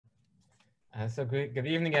Good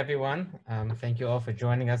evening, everyone. Thank you all for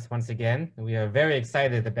joining us once again. We are very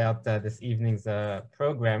excited about this evening's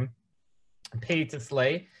program, Pay to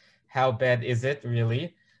Slay, How Bad Is It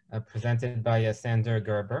Really? Presented by Sander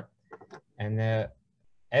Gerber. And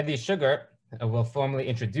Eddie Sugar will formally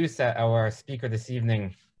introduce our speaker this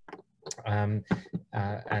evening and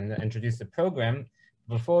introduce the program.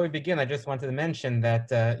 Before we begin, I just wanted to mention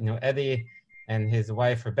that Eddie and his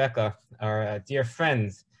wife, Rebecca, are dear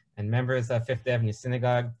friends and members of Fifth Avenue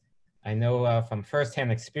Synagogue. I know from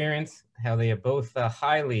firsthand experience how they are both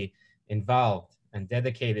highly involved and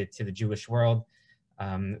dedicated to the Jewish world.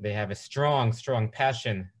 They have a strong, strong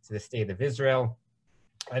passion to the state of Israel.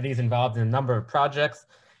 Eddie's involved in a number of projects,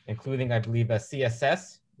 including, I believe, a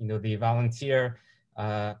CSS, the volunteer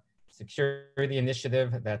security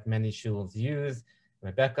initiative that many shuls use.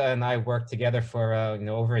 Rebecca and I worked together for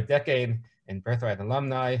over a decade in Birthright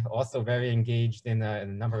Alumni, also very engaged in a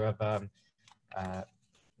number of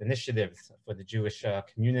initiatives for the Jewish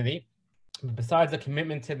community. Besides the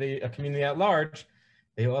commitment to the community at large,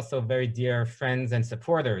 they are also very dear friends and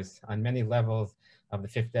supporters on many levels of the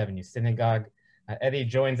Fifth Avenue Synagogue. Eddie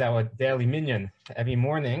joins our daily minyan every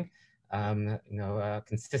morning,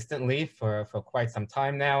 consistently for quite some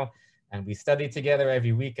time now. And we study together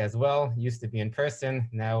every week as well. Used to be in person,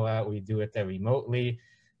 now we do it remotely.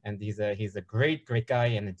 And he's a great, great guy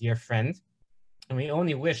and a dear friend. And we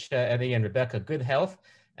only wish Eddie and Rebecca good health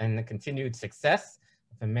and continued success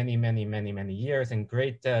for many, many, many, many years, and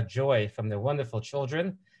great joy from their wonderful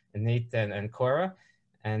children, Nate and Cora.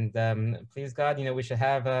 And please God,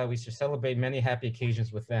 we should celebrate many happy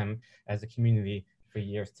occasions with them as a community for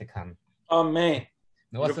years to come. Amen.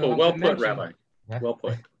 Beautiful. Well put, Rabbi. Well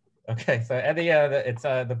put. Okay, so Eddie,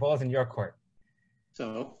 the ball's in your court.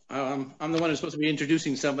 So I'm the one who's supposed to be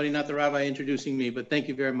introducing somebody, not the rabbi introducing me, but thank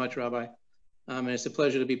you very much, Rabbi. And it's a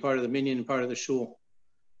pleasure to be part of the minyan and part of the shul.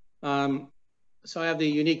 So I have the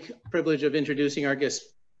unique privilege of introducing our guest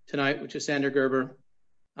tonight, which is Sander Gerber.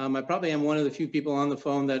 I probably am one of the few people on the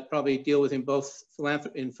phone that probably deal with him both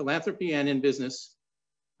in philanthropy and in business.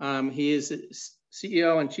 He is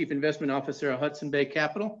CEO and Chief Investment Officer of Hudson Bay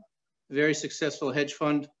Capital, a very successful hedge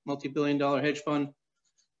fund, multi-billion-dollar hedge fund,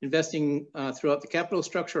 investing throughout the capital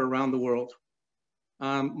structure around the world.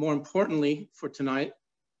 More importantly for tonight,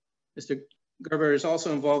 Mr. Gerber is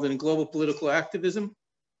also involved in global political activism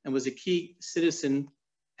and was a key citizen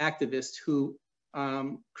activist who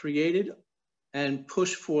created and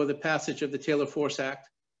pushed for the passage of the Taylor Force Act,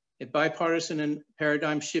 a bipartisan and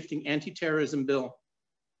paradigm-shifting anti-terrorism bill.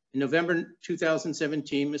 In November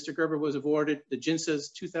 2017, Mr. Gerber was awarded the JINSA's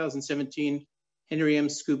 2017 Henry M.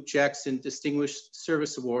 Scoop Jackson Distinguished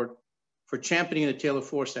Service Award for championing the Taylor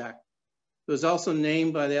Force Act. He was also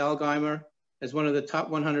named by the Alzheimer as one of the top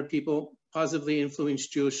 100 people positively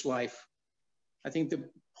influenced Jewish life. I think the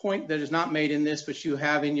point that is not made in this, which you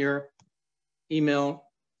have in your email,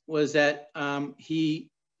 was that he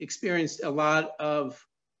experienced a lot of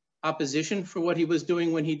opposition for what he was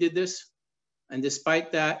doing when he did this. And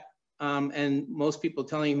despite that, and most people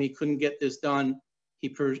telling him he couldn't get this done, he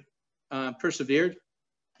persevered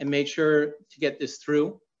and made sure to get this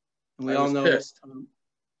through. And we all know pissed.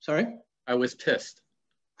 Sorry? I was pissed.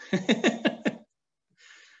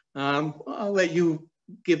 I'll let you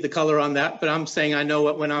give the color on that, but I'm saying I know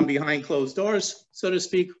what went on behind closed doors, so to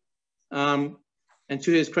speak. And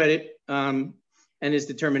to his credit and his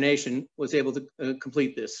determination, was able to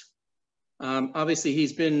complete this. Obviously,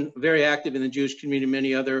 he's been very active in the Jewish community in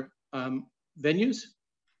many other venues.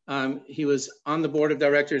 He was on the board of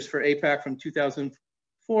directors for AIPAC from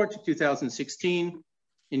 2004 to 2016.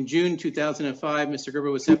 In June 2005, Mr. Gerber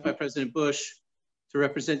was sent by President Bush to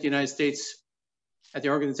represent the United States at the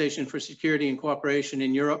Organization for Security and Cooperation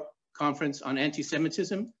in Europe Conference on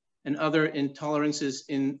Anti-Semitism and Other Intolerances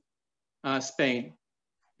in Spain.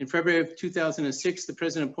 In February of 2006, the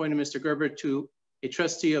president appointed Mr. Gerber to a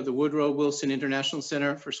trustee of the Woodrow Wilson International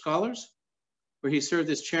Center for Scholars, where he served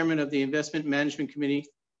as chairman of the Investment Management Committee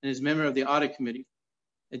and as member of the Audit Committee.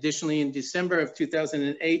 Additionally, in December of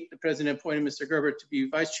 2008, the president appointed Mr. Gerber to be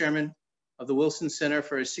vice chairman of the Wilson Center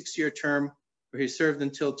for a 6-year term, where he served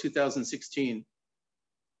until 2016.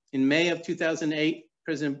 In May of 2008,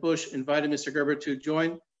 President Bush invited Mr. Gerber to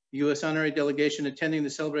join the U.S. honorary delegation attending the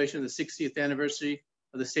celebration of the 60th anniversary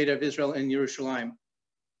of the State of Israel in Jerusalem.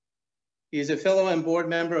 He is a fellow and board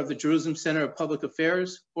member of the Jerusalem Center of Public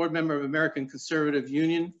Affairs, board member of American Conservative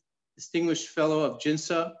Union, distinguished fellow of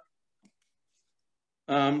JINSA,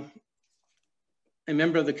 a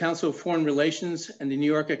member of the Council of Foreign Relations and the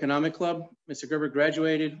New York Economic Club. Mr. Gerber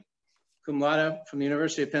graduated cum laude from the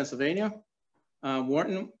University of Pennsylvania,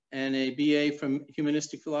 Wharton, and a BA from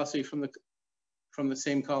Humanistic Philosophy from the from the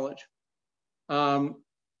same college.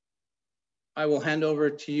 I will hand over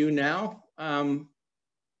to you now.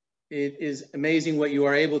 It is amazing what you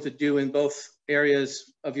are able to do in both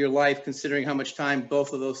areas of your life, considering how much time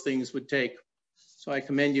both of those things would take. So I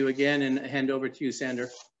commend you again and hand over to you, Sander.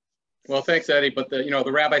 Well, thanks, Eddie. But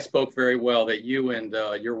the rabbi spoke very well that you and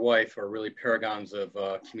your wife are really paragons of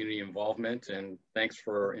community involvement. And thanks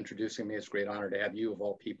for introducing me. It's a great honor to have you, of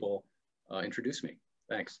all people, introduce me.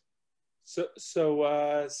 Thanks.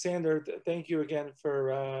 So Sander, thank you again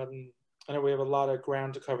for, I know we have a lot of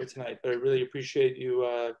ground to cover tonight, but I really appreciate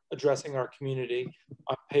you addressing our community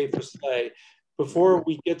on Pay for Slay. Before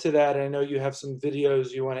we get to that, I know you have some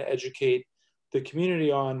videos you want to educate the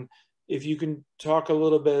community on. If you can talk a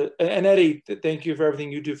little bit, and Eddie, thank you for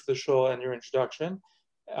everything you do for the shul and your introduction.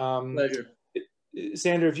 Pleasure.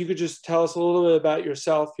 Sander, if you could just tell us a little bit about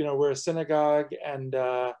yourself. You know, we're a synagogue, and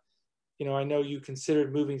you know, I know you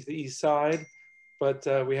considered moving to the east side, but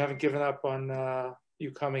we haven't given up on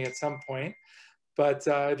you coming at some point. But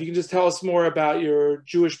if you can just tell us more about your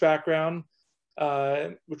Jewish background,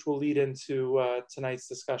 which will lead into tonight's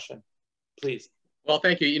discussion, please. Well,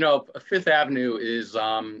 thank you. You know, Fifth Avenue is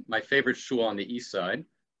my favorite shul on the east side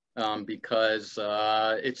because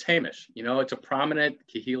it's Hamish. You know, it's a prominent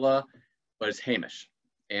kahila, but it's Hamish.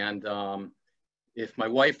 And if my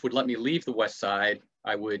wife would let me leave the west side,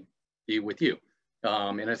 I would be with you.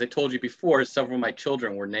 And as I told you before, several of my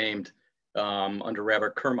children were named under Rabbi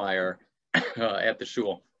Kermeyer at the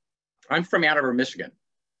shul. I'm from Ann Arbor, Michigan.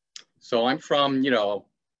 So I'm from, you know,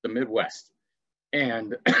 the Midwest.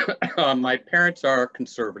 And my parents are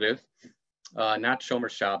conservative, not Shomer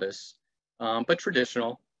Shabbos, but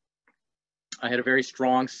traditional. I had a very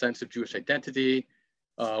strong sense of Jewish identity,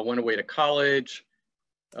 went away to college,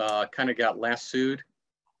 kind of got lassoed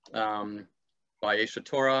by Esha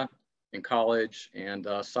Torah in college and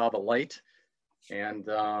saw the light. And,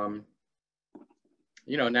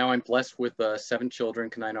 you know, now I'm blessed with 7 children,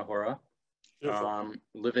 Kanai Nahora,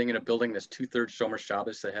 living in a building that's 2/3 Shomer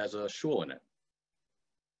Shabbos that has a shul in it.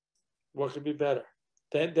 What could be better?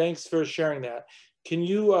 Thanks for sharing that. Can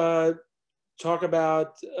you talk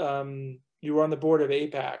about, you were on the board of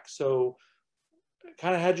AIPAC, so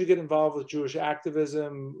kind of how'd you get involved with Jewish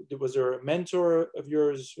activism? Was there a mentor of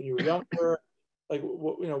yours when you were younger? Like,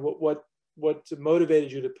 you know, what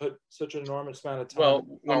motivated you to put such an enormous amount of time? Well,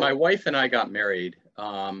 when my wife and I got married,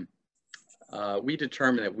 we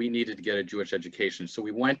determined that we needed to get a Jewish education. So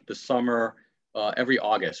we went the summer, every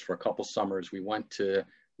August for a couple summers, we went to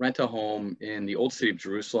rent a home in the old city of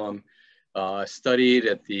Jerusalem, studied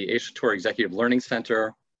at the Esha Torah Executive Learning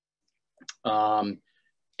Center. And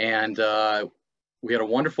we had a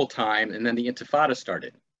wonderful time. And then the Intifada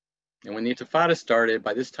started. And when the Intifada started,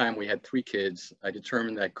 by this time we had 3 kids. I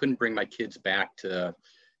determined that I couldn't bring my kids back to,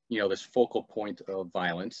 you know, this focal point of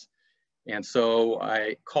violence. And so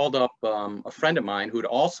I called up a friend of mine who had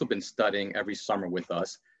also been studying every summer with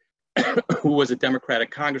us, who was a Democratic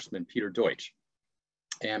Congressman, Peter Deutsch.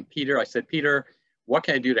 And Peter, I said, Peter, what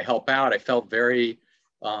can I do to help out? I felt very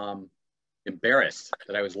embarrassed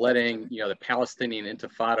that I was letting, you know, the Palestinian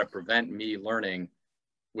Intifada prevent me learning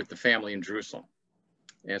with the family in Jerusalem.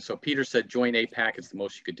 And so Peter said, join AIPAC, it's the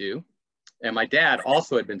most you could do. And my dad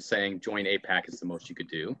also had been saying, join AIPAC, it's the most you could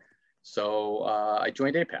do. So I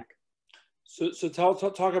joined AIPAC. So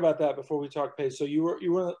talk about that before we talk pay. So you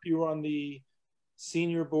were on the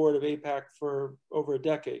senior board of AIPAC for over a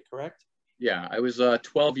decade, correct? Yeah, I was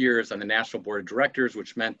 12 years on the National Board of Directors,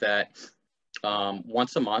 which meant that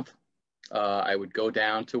once a month, I would go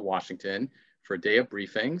down to Washington for a day of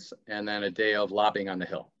briefings and then a day of lobbying on the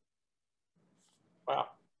Hill. Wow,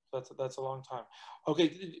 that's a long time.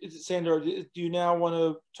 Okay, Sander, do you now want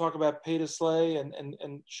to talk about Pay to Slay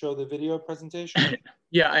and show the video presentation?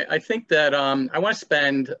 Yeah, I think that I want to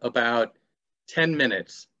spend about 10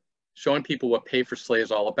 minutes showing people what Pay for Slay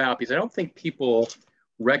is all about, because I don't think people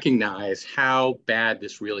recognize how bad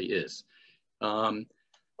this really is.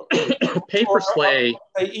 Pay for Slay,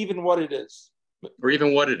 even what it is. Or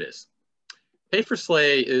even what it is. Pay for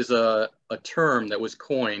Slay is a term that was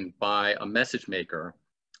coined by a message maker,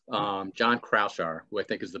 John Kraushaar, who I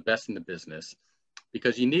think is the best in the business,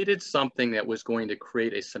 because you needed something that was going to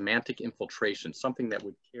create a semantic infiltration, something that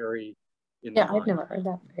would carry in the mind. I've never heard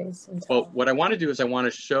that phrase. But what I want to do is I want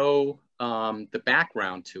to show the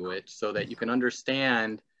background to it so that you can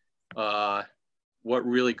understand what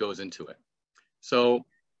really goes into it. So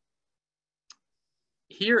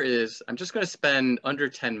here is, I'm just going to spend under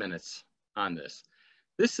 10 minutes on this.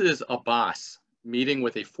 This is a boss meeting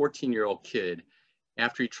with a 14-year-old kid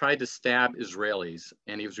after he tried to stab Israelis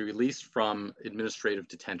and he was released from administrative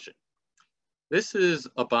detention. This is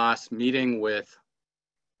a boss meeting with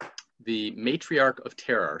the matriarch of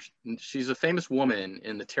terror. She's a famous woman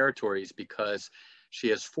in the territories because she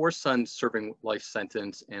has 4 sons serving life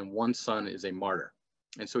sentence and 1 son is a martyr.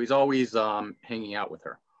 And so he's always hanging out with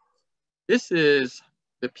her. This is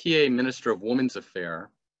the PA Minister of Women's Affairs,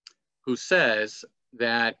 who says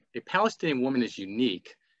that a Palestinian woman is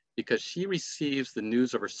unique because she receives the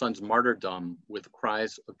news of her son's martyrdom with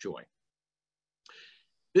cries of joy.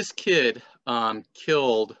 This kid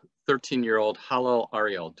killed 13-year-old Halal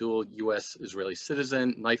Ariel, dual US-Israeli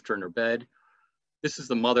citizen, knifed her in her bed. This is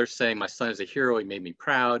the mother saying, "My son is a hero, he made me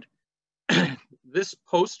proud." This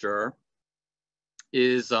poster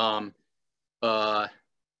is,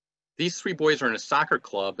 these 3 boys are in a soccer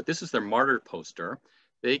club, but this is their martyr poster.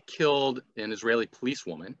 They killed an Israeli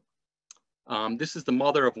policewoman. This is the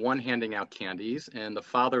mother of one handing out candies and the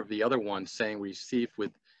father of the other one saying, "Received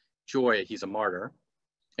with joy, he's a martyr."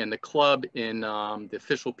 And the club in the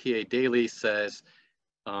official PA Daily says,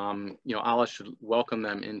 you know, Allah should welcome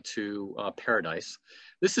them into paradise.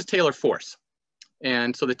 This is Taylor Force.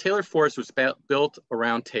 And so the Taylor Force was built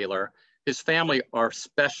around Taylor. His family are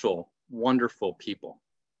special, wonderful people.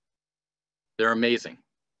 They're amazing.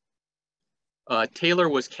 Taylor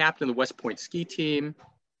was captain of the West Point ski team,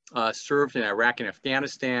 served in Iraq and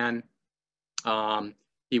Afghanistan.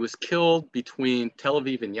 He was killed between Tel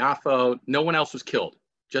Aviv and Yaffo. No one else was killed,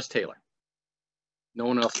 just Taylor. No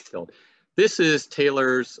one else was killed. This is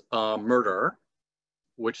Taylor's murderer,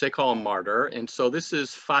 which they call a martyr. And so this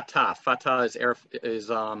is Fatah. Fatah is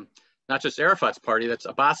not just Arafat's party, that's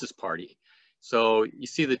Abbas's party. So you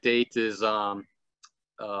see the date is March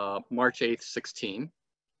 8th, 16.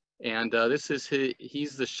 And this is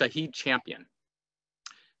he's the Shaheed champion.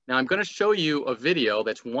 Now I'm going to show you a video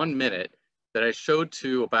that's 1 minute that I showed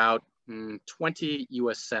to about 20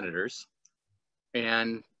 US senators.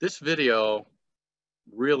 And this video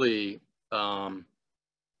really,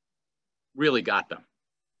 really got them.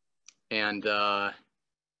 And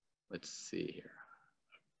let's see here.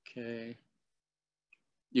 Okay.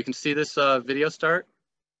 You can see this video start?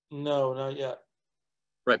 No, not yet.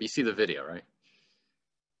 Right, but you see the video, right?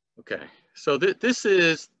 Okay, so this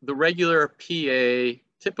is the regular PA,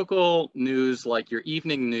 typical news, like your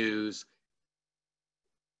evening news.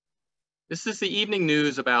 This is the evening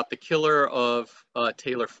news about the killer of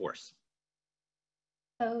Taylor Force.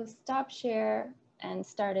 So stop share and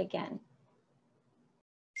start again.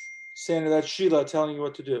 Sandra, that's Sheila telling you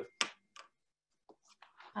what to do.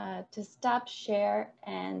 To stop share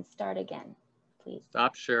and start again, please.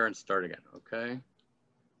 Stop share and start again, okay?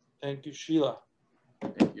 Thank you, Sheila.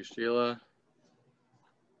 Thank you, Sheila.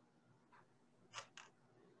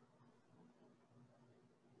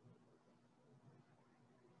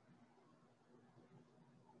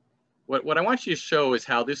 What I want you to show is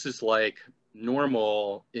how this is like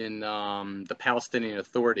normal in the Palestinian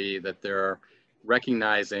Authority, that they're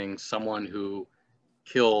recognizing someone who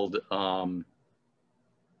killed an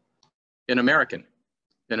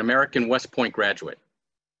American West Point graduate.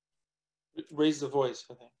 Raise the voice,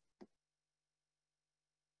 I think.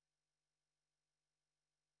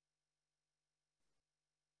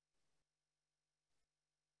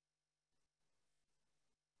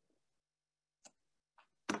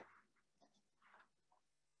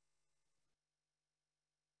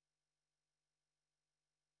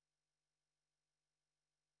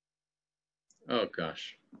 Oh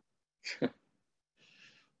gosh.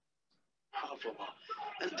 حافظ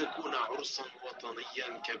أن تكون عرسا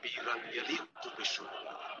وطنيا كبيرا يليق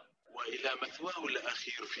بالشهداء وإلى مثواه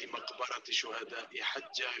الأخير في مقبرة شهداء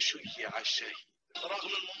حجة شيع الشهيد. رغم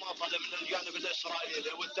المماطلة من الجانب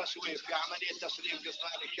الإسرائيلي والتسويف في عملية تسليم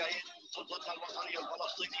جثمان الشهيد، السلطة الوطنية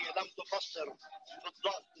الفلسطينية لم تقصر في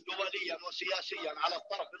الضغط دوليا وسياسيا على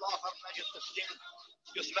الطرف الآخر من أجل تسليم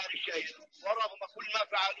جثمان الشهيد، ورغم كل ما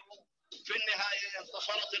فعلوه في النهاية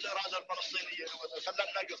انتصرت الإرادة الفلسطينية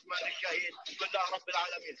وسلمنا جثمان الشهيد لله رب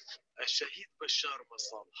العالمين. الشهيد بشار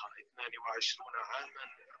مصالحة 22 عاما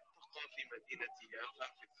ارتقى في مدينة يافا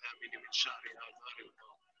في 8 من شهر آذار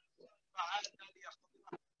الماضي. فعاد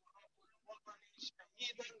ليختطف الرب الوطني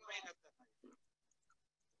شهيدا بين الدفين.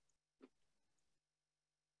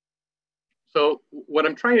 So what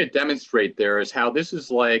I'm trying to demonstrate there is how this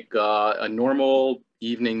is like a normal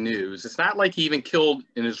evening news. It's not like he even killed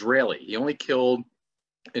an Israeli. He only killed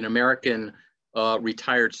an American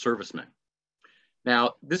retired serviceman.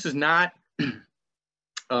 Now, this is not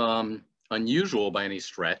unusual by any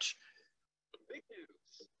stretch. Big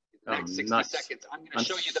news. In the next 60 seconds, I'm going to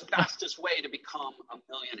show you the fastest way to become a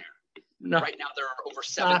millionaire. No. Right now, there are over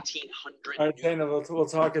 1,700. All right, Dana, we'll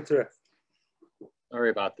talk it through. Sorry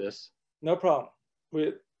about this. No problem.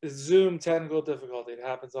 It's Zoom technical difficulty. It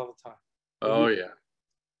happens all the time. Oh, yeah.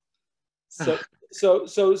 So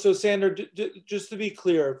Sander, just to be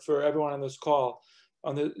clear for everyone on this call,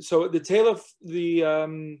 the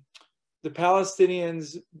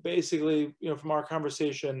Palestinians basically, from our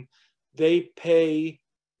conversation, they pay,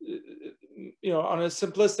 on a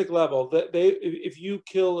simplistic level, that if you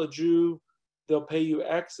kill a Jew, they'll pay you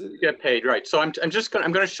X. You get paid, right? So I'm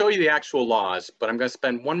going to show you the actual laws, but I'm going to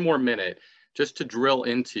spend one more minute just to drill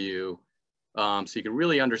into you, so you can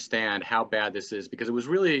really understand how bad this is, because it was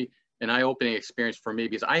really an eye-opening experience for me,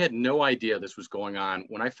 because I had no idea this was going on.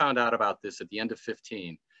 When I found out about this at the end of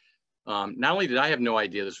 15, not only did I have no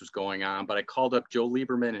idea this was going on, but I called up Joe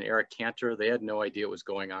Lieberman and Eric Cantor. They had no idea what was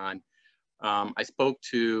going on. I spoke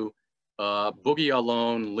to Boogie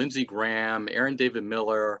Alone, Lindsey Graham, Aaron David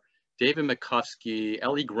Miller, David McCuskey,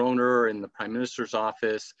 Ellie Groner in the Prime Minister's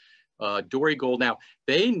office, Dory Gold. Now,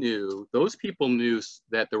 those people knew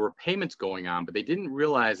that there were payments going on, but they didn't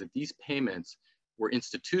realize that these payments were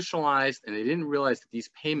institutionalized, and they didn't realize that these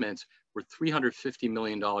payments were $350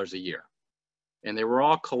 million a year. And they were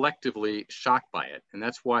all collectively shocked by it. And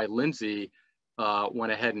that's why Lindsey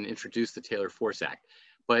went ahead and introduced the Taylor Force Act.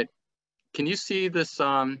 But can you see this?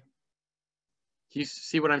 Can you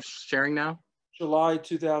see what I'm sharing now? July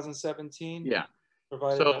 2017. Yeah.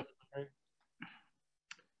 Provided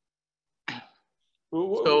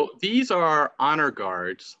so these are honor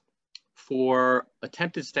guards for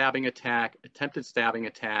attempted stabbing attack, attempted stabbing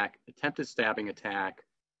attack, attempted stabbing attack,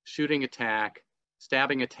 shooting attack,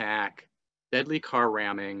 stabbing attack, deadly car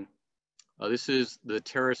ramming. This is the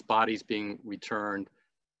terrorist bodies being returned,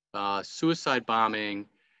 suicide bombing.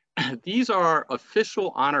 These are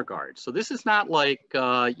official honor guards. So this is not like,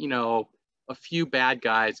 a few bad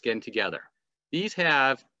guys getting together. These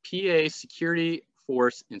have PA security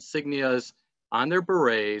force insignias on their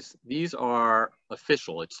berets. These are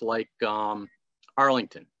official. It's like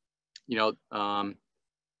Arlington. Let's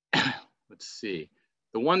see.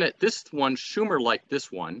 This one, Schumer liked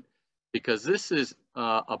this one, because this is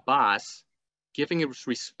a boss giving his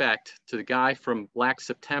respect to the guy from Black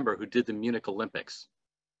September who did the Munich Olympics.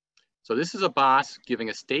 So this is a boss giving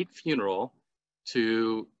a state funeral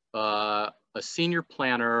to a senior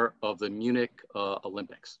planner of the Munich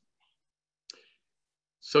Olympics.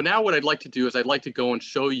 So now what I'd like to do is I'd like to go and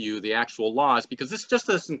show you the actual laws, because this just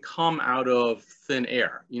doesn't come out of thin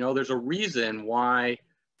air. There's a reason why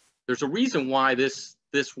this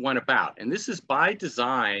went about, and this is by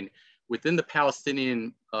design within the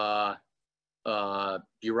Palestinian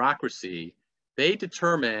bureaucracy. They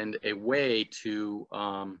determined a way to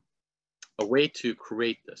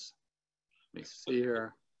create this. Let me see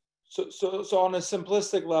here. So on a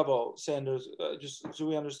simplistic level, Sanders, just so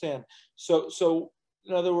we understand. So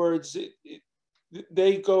in other words,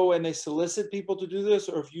 they go and they solicit people to do this,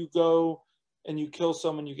 or if you go and you kill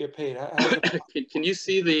someone, you get paid. Can you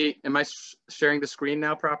see am I sharing the screen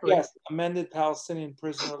now properly? Yes, amended Palestinian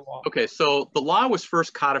prisoner law. Okay, so the law was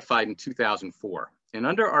first codified in 2004. And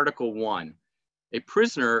under Article 1, a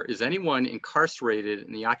prisoner is anyone incarcerated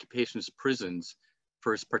in the occupation's prisons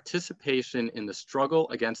for his participation in the struggle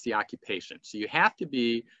against the occupation. So you have to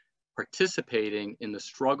be participating in the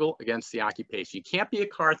struggle against the occupation. You can't be a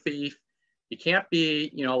car thief. You can't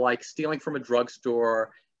be, like stealing from a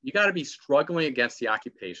drugstore. You got to be struggling against the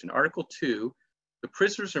occupation. Article 2, the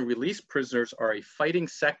prisoners and released prisoners are a fighting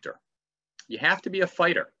sector. You have to be a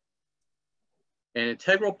fighter, an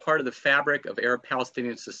integral part of the fabric of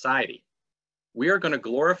Arab-Palestinian society. We are going to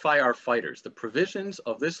glorify our fighters. The provisions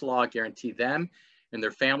of this law guarantee them and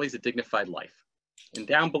their families a dignified life. And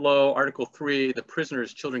down below, Article 3, the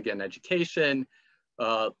prisoners' children get an education.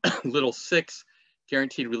 Little 6,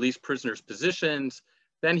 guaranteed release prisoners' positions.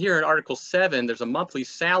 Then here in Article 7, there's a monthly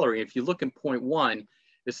salary. If you look in point 1,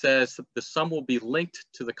 it says the sum will be linked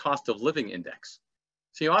to the cost of living index.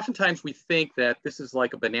 See, oftentimes we think that this is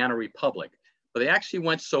like a banana republic, but they actually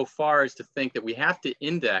went so far as to think that we have to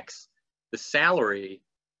index the salary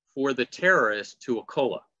for the terrorist to a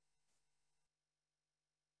COLA.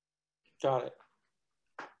 Got it.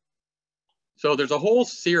 So there's a whole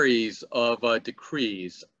series of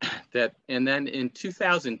decrees and then in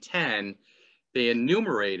 2010, they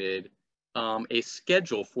enumerated a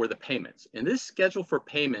schedule for the payments. And this schedule for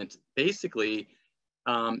payments basically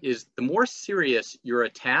is the more serious your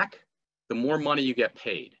attack, the more money you get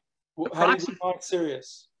paid. How do you define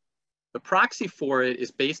serious? The proxy for it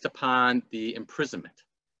is based upon the imprisonment.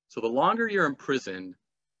 So the longer you're imprisoned,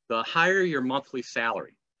 the higher your monthly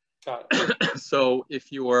salary. Got it. So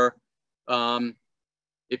if you're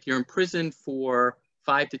imprisoned for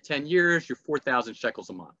 5 to 10 years, you're 4,000 shekels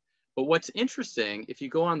a month. But what's interesting, if you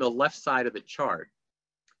go on the left side of the chart,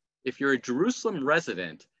 if you're a Jerusalem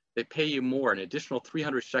resident, they pay you more, an additional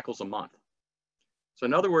 300 shekels a month. So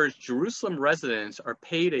in other words, Jerusalem residents are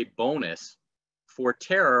paid a bonus for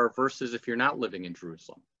terror versus if you're not living in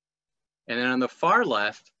Jerusalem. And then on the far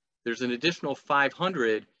left, there's an additional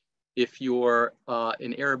 500 if you're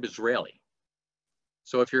an Arab Israeli.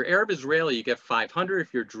 So if you're Arab Israeli, you get 500.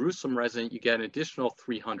 If you're a Jerusalem resident, you get an additional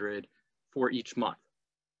 300 for each month.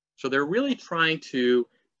 So they're really trying to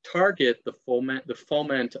target the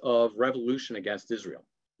foment of revolution against Israel.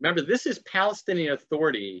 Remember, this is Palestinian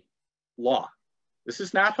Authority law. This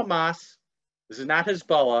is not Hamas. This is not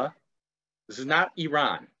Hezbollah. This is not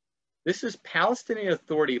Iran. This is Palestinian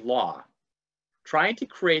Authority law trying to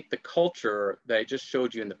create the culture that I just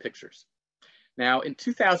showed you in the pictures. Now, in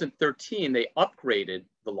 2013, they upgraded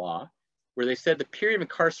the law where they said the period of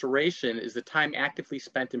incarceration is the time actively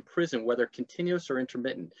spent in prison, whether continuous or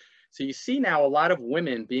intermittent. So you see now a lot of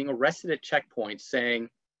women being arrested at checkpoints saying,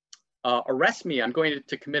 arrest me, I'm going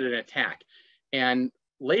to commit an attack. And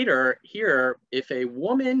later here, if a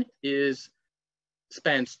woman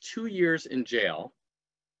spends 2 years in jail,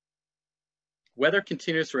 whether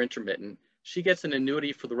continuous or intermittent, she gets an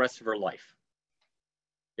annuity for the rest of her life.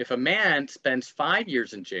 If a man spends 5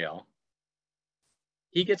 years in jail,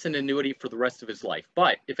 he gets an annuity for the rest of his life.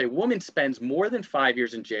 But if a woman spends more than 5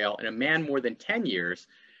 years in jail and a man more than 10 years,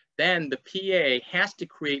 then the PA has to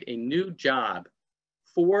create a new job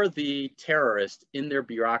for the terrorist in their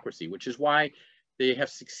bureaucracy, which is why they have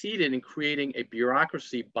succeeded in creating a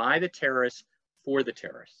bureaucracy by the terrorists for the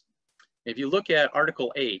terrorists. If you look at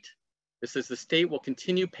Article 8, it says the state will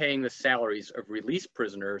continue paying the salaries of released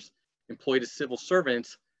prisoners employed as civil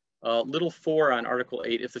servants. Little 4 on Article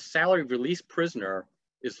 8, if the salary of released prisoner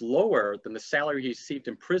is lower than the salary he received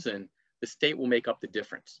in prison, the state will make up the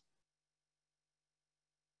difference.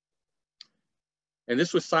 And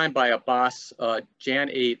this was signed by Abbas Jan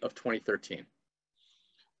 8 of 2013.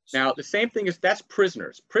 Now, the same thing is, that's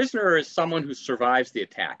prisoners. Prisoner is someone who survives the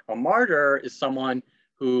attack. A martyr is someone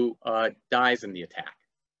who dies in the attack.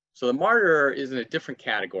 So the martyr is in a different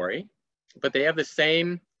category, but they have the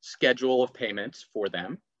same schedule of payments for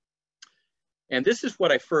them. And this is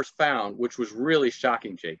what I first found, which was really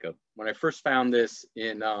shocking, Jacob. When I first found this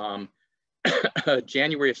in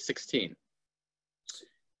January of 16.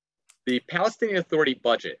 The Palestinian Authority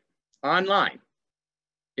budget, online,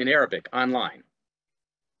 in Arabic, online.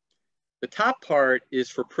 The top part is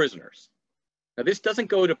for prisoners. Now this doesn't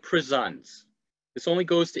go to prisons. This only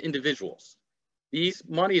goes to individuals. These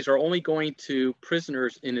monies are only going to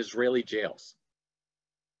prisoners in Israeli jails.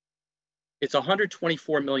 It's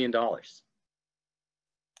 $124 million.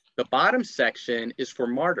 The bottom section is for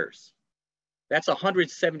martyrs. That's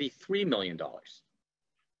 $173 million.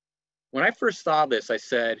 When I first saw this, I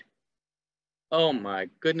said, oh my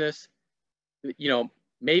goodness, you know,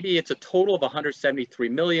 maybe it's a total of 173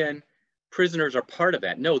 million. Prisoners are part of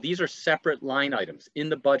that. No, these are separate line items in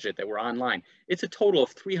the budget that were online. It's a total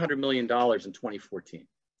of $300 million in 2014.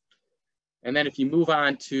 And then if you move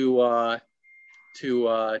on to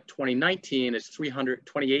 2019, it's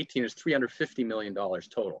 2018 is $350 million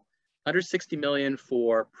total. 160 million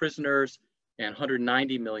for prisoners and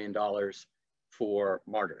 $190 million for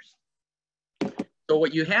martyrs. So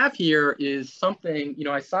what you have here is something, you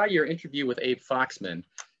know, I saw your interview with Abe Foxman,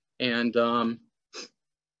 and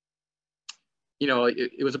you know,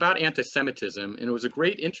 it was about anti-Semitism, and it was a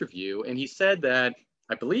great interview. And he said that,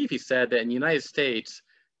 I believe he said that in the United States,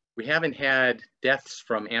 we haven't had deaths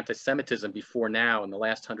from anti-Semitism before now in the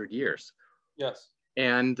last 100 years. Yes.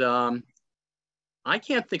 And I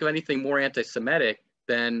can't think of anything more anti-Semitic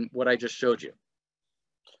than what I just showed you.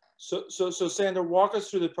 So Sander, walk us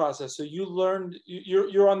through the process. So you learned,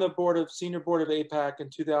 you're on the senior board of AIPAC in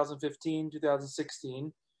 2015,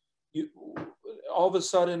 2016. All of a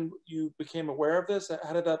sudden you became aware of this.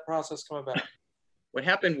 How did that process come about? What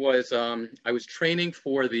happened was I was training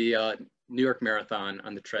for the New York Marathon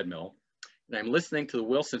on the treadmill, and I'm listening to the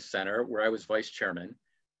Wilson Center, where I was vice chairman,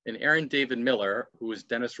 and Aaron David Miller, who was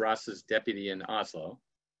Dennis Ross's deputy in Oslo,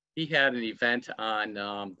 he had an event on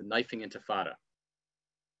the knifing intifada.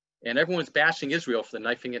 And everyone's bashing Israel for the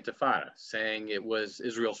knifing intifada, saying it was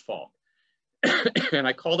Israel's fault. And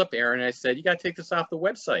I called up Aaron and I said, you got to take this off the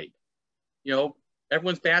website. You know,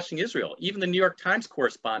 everyone's bashing Israel. Even the New York Times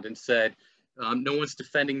correspondent said, no one's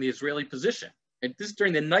defending the Israeli position. And this is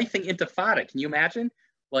during the knifing intifada. Can you imagine?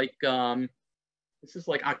 Like, this is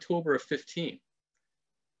like October of 15.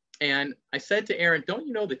 And I said to Aaron, don't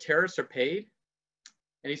you know the terrorists are paid?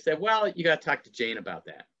 And he said, well, you got to talk to Jane about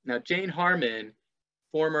that. Now, Jane Harmon,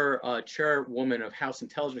 former chairwoman of House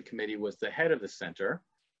Intelligence Committee, was the head of the center.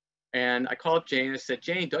 And I called Jane and I said,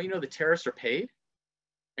 Jane, don't you know the terrorists are paid?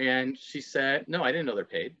 And she said, no, I didn't know they're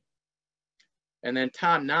paid. And then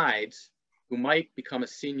Tom Nides, who might become a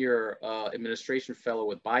senior administration fellow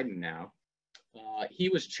with Biden now. He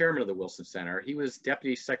was chairman of the Wilson Center. He was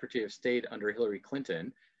Deputy Secretary of State under Hillary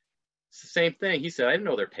Clinton. It's the same thing. He said, I didn't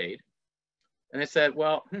know they're paid. And I said,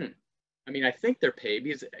 well, I mean, I think they're paid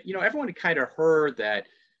because, you know, everyone kind of heard that,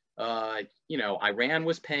 you know, Iran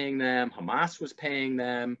was paying them, Hamas was paying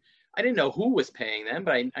them. I didn't know who was paying them,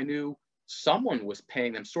 but I knew someone was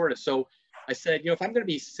paying them, sort of. So I said, you know, if I'm going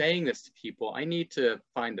to be saying this to people, I need to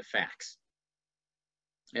find the facts.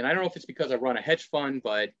 And I don't know if it's because I run a hedge fund,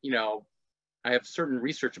 but, you know, I have certain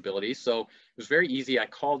research abilities. So it was very easy. I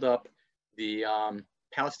called up the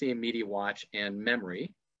Palestinian Media Watch and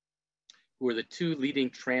Memory, who are the two leading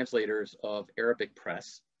translators of Arabic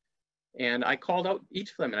press. And I called out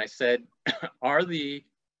each of them and I said, are the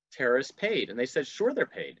terrorists paid? And they said, sure, they're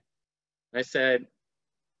paid. And I said,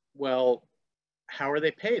 well, how are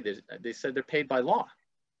they paid? They said they're paid by law.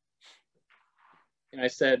 And I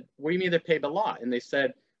said, what do you mean they're paid by law? And they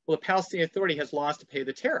said, well, the Palestinian Authority has laws to pay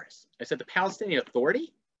the terrorists. I said, the Palestinian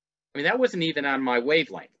Authority? I mean, that wasn't even on my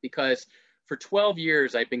wavelength, because for 12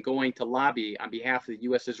 years, I've been going to lobby on behalf of the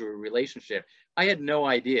U.S.-Israel relationship. I had no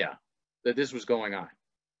idea that this was going on.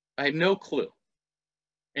 I had no clue.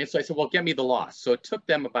 And so I said, well, get me the laws. So it took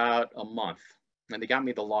them about a month, and they got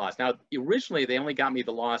me the laws. Now, originally, they only got me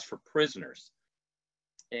the laws for prisoners.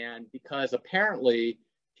 And because apparently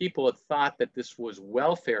people had thought that this was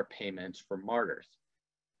welfare payments for martyrs.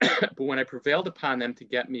 But when I prevailed upon them to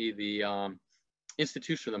get me the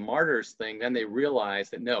institution of the martyrs thing, then they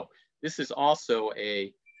realized that no, this is also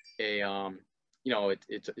a you know,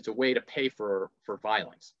 it's a way to pay for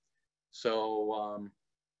violence. So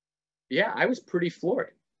yeah, I was pretty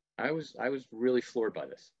floored. I was really floored by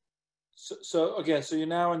this. So again, so you're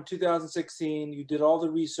now in 2016. You did all the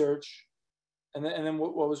research, and then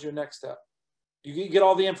what was your next step? You get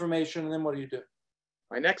all the information, and then what do you do?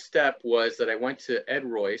 My next step was that I went to Ed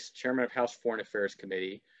Royce, chairman of House Foreign Affairs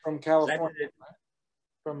Committee. From California,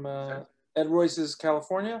 from Ed Royce's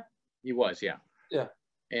California? He was, yeah. Yeah.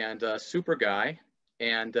 And super guy.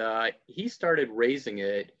 And he started raising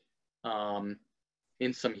it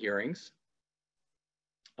in some hearings.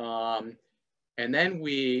 And then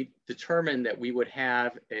we determined that we would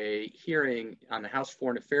have a hearing on the House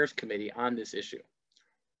Foreign Affairs Committee on this issue.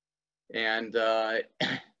 And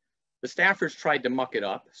the staffers tried to muck it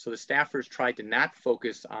up. So the staffers tried to not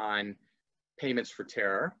focus on payments for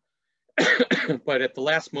terror. But at the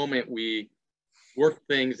last moment, we worked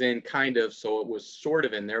things in kind of, so it was sort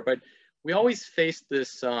of in there. But we always faced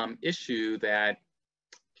this issue that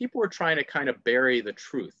people were trying to kind of bury the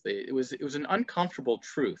truth. It was an uncomfortable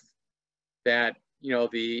truth that, you know,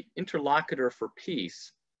 the interlocutor for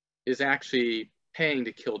peace is actually paying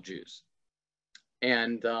to kill Jews.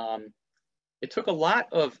 And it took a lot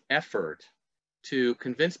of effort to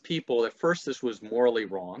convince people that first this was morally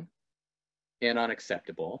wrong and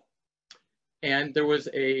unacceptable. And there was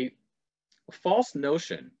a false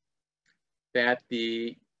notion that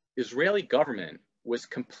the Israeli government was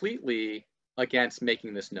completely against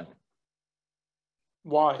making this known.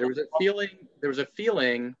 Why? There was a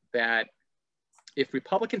feeling that if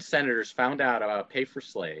Republican senators found out about pay for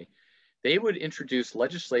slay, they would introduce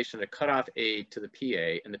legislation to cut off aid to the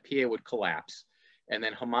PA, and the PA would collapse. And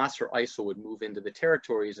then Hamas or ISIL would move into the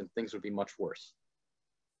territories and things would be much worse.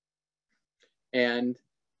 And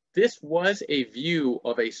this was a view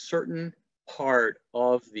of a certain part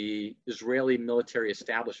of the Israeli military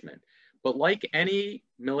establishment. But like any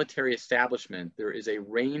military establishment, there is a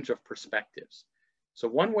range of perspectives. So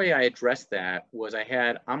one way I addressed that was I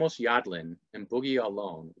had Amos Yadlin and Boogie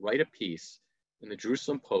Alon write a piece in the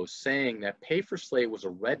Jerusalem Post saying that pay for slay was a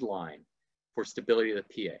red line for stability of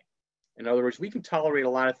the PA. In other words, we can tolerate a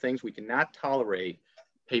lot of things. We cannot tolerate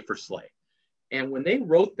pay for slay. And when they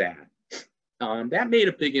wrote that, that made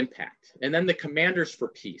a big impact. And then the Commanders for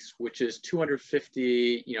Peace, which is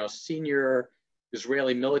 250, you know, senior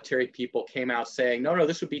Israeli military people came out saying, no,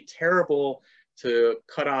 this would be terrible to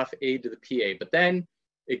cut off aid to the PA. But then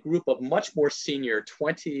a group of much more senior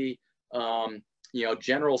 20 you know,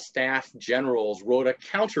 general staff generals wrote a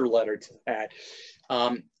counter letter to that.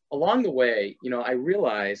 Along the way, you know, I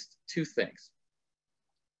realized two things.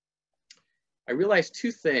 I realized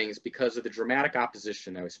two things because of the dramatic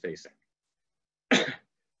opposition I was facing.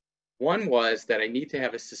 One was that I need to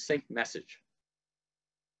have a succinct message.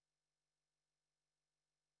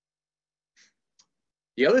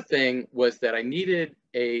 The other thing was that I needed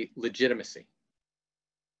a legitimacy.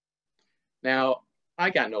 Now, I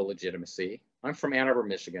got no legitimacy. I'm from Ann Arbor,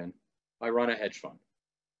 Michigan. I run a hedge fund.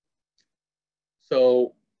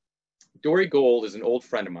 So Dory Gold is an old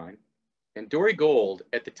friend of mine. And Dory Gold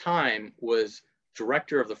at the time was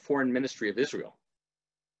director of the Foreign Ministry of Israel.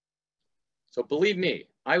 So believe me,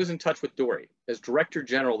 I was in touch with Dory as Director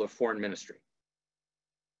General of the Foreign Ministry.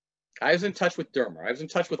 I was in touch with Gerber. I was in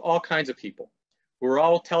touch with all kinds of people who were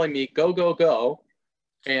all telling me, go, go, go.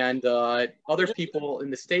 And other people in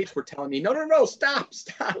the States were telling me, no, no, no, stop,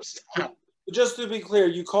 stop, stop. Just to be clear,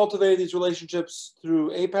 you cultivated these relationships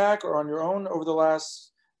through AIPAC or on your own over the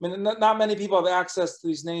last, I mean, not many people have access to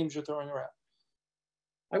these names you're throwing around.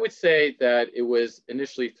 I would say that it was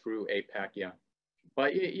initially through AIPAC, yeah.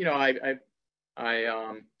 But, you know,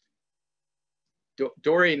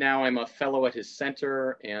 Dory, now I'm a fellow at his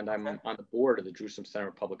center, and I'm on the board of the Jerusalem Center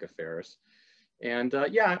of Public Affairs. And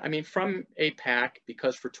yeah, I mean, from AIPAC,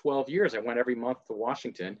 because for 12 years I went every month to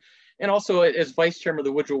Washington, and also as vice chairman of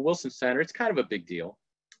the Woodrow Wilson Center, it's kind of a big deal.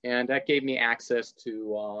 And that gave me access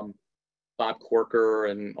to Bob Corker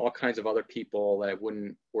and all kinds of other people that I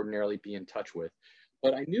wouldn't ordinarily be in touch with.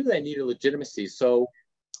 But I knew that I needed legitimacy. So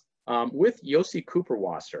with Yossi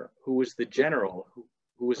Cooperwasser, who was the general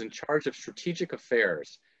who was in charge of strategic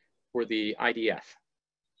affairs for the IDF.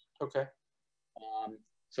 Okay.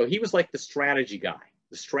 So he was like the strategy guy,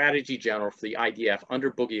 the strategy general for the IDF under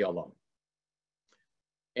Boogie Ya'alon.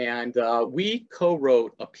 And we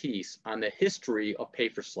co-wrote a piece on the history of pay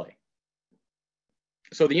for slay.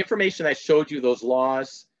 So the information I showed you, those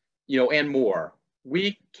laws, you know, and more,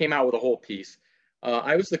 we came out with a whole piece.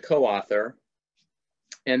 I was the co-author.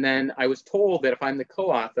 And then I was told that if I'm the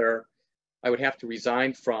co-author, I would have to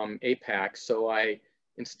resign from AIPAC. So I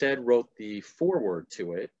instead wrote the foreword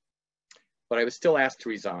to it, but I was still asked to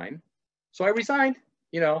resign. So I resigned,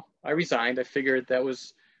 you know, I resigned. I figured that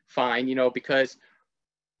was fine, you know, because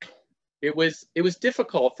it was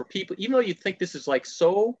difficult for people, even though you think this is like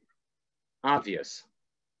so obvious,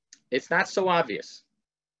 it's not so obvious.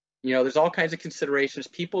 You know, there's all kinds of considerations.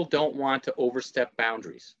 People don't want to overstep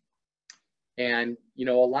boundaries. And, you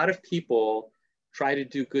know, a lot of people try to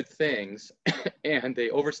do good things and they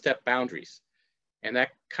overstep boundaries. And that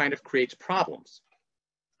kind of creates problems.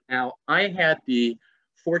 Now, I had the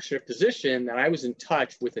fortunate position that I was in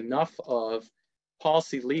touch with enough of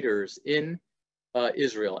policy leaders in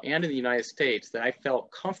Israel and in the United States that I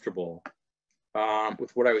felt comfortable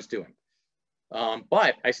with what I was doing.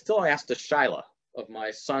 But I still asked a shaila of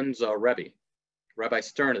my son's Rebbe, Rabbi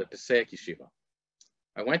Stern of the Passaic Yeshiva.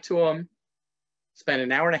 I went to him, spent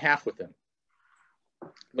an hour and a half with him,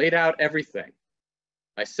 laid out everything.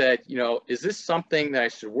 I said, you know, is this something that I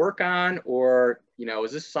should work on, or, you know,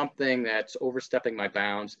 is this something that's overstepping my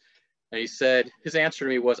bounds? And he said, his answer to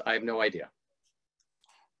me was, I have no idea.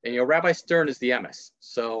 And, you know, Rabbi Stern is the MS.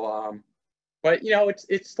 So, but, you know,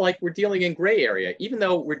 it's like we're dealing in gray area, even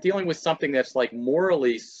though we're dealing with something that's like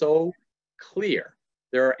morally so clear.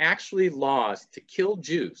 There are actually laws to kill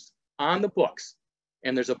Jews on the books,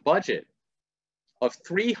 and there's a budget of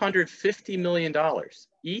 $350 million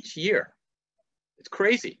each year. It's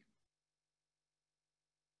crazy.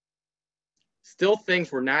 Still,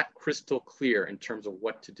 things were not crystal clear in terms of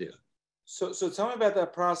what to do. So tell me about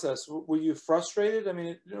that process. Were you frustrated? I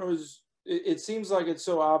mean, it seems like it's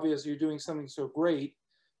so obvious you're doing something so great,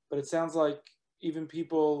 but it sounds like even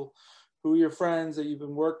people who are your friends that you've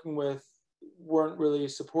been working with weren't really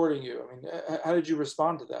supporting you. I mean, how did you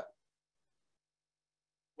respond to that?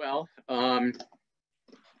 Well,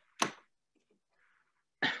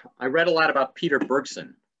 I read a lot about Peter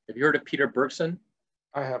Bergson. Have you heard of Peter Bergson?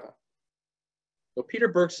 I haven't. So Peter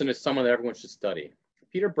Bergson is someone that everyone should study.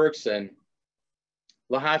 Peter Bergson,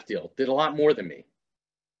 lahavdil, did a lot more than me.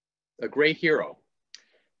 A great hero.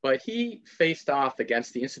 But he faced off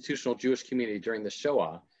against the institutional Jewish community during the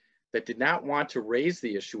Shoah that did not want to raise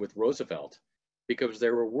the issue with Roosevelt because they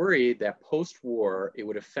were worried that post-war it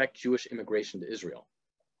would affect Jewish immigration to Israel.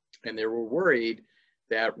 And they were worried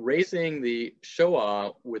that raising the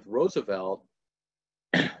Shoah with Roosevelt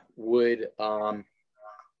would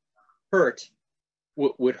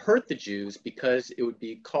hurt the Jews because it would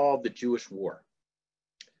be called the Jewish War.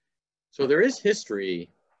 So there is history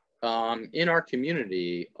in our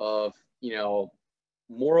community of, you know,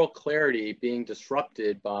 moral clarity being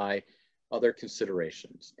disrupted by other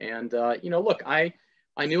considerations. And, you know, look, I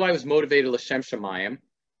knew I was motivated l'shem shamayim.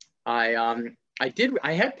 I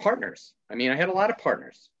had partners. I mean, I had a lot of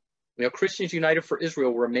partners. You know, Christians United for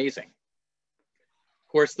Israel were amazing. Of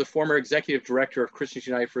course, the former executive director of Christians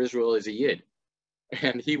United for Israel is a Yid,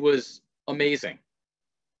 and he was amazing.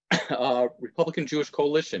 Republican Jewish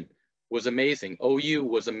Coalition was amazing. OU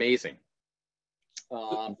was amazing.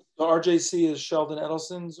 The RJC is Sheldon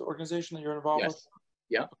Edelson's organization that you're involved with?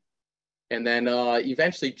 Yeah. And then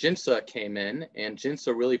eventually JINSA came in, and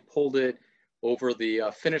JINSA really pulled it over the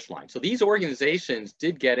finish line. So these organizations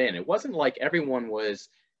did get in. It wasn't like everyone was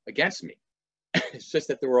against me. It's just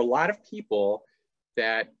that there were a lot of people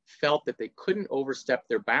that felt that they couldn't overstep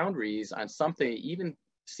their boundaries on something that even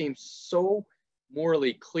seemed so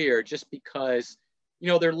morally clear just because, you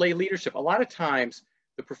know, their lay leadership. A lot of times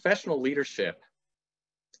the professional leadership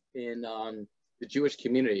in the Jewish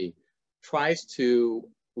community tries to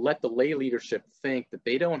let the lay leadership think that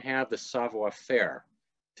they don't have the savoir-faire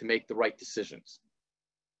to make the right decisions.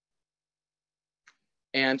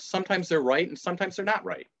 And sometimes they're right and sometimes they're not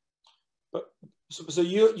right. But so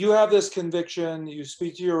you have this conviction, you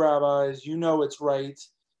speak to your rabbis, you know it's right,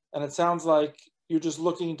 and it sounds like you're just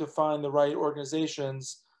looking to find the right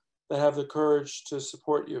organizations that have the courage to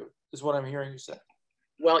support you, is what I'm hearing you say.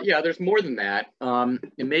 Well, yeah, there's more than that. And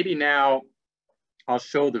maybe now I'll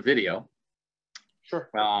show the video. Sure.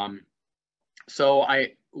 So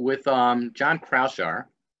with John Kraushaar,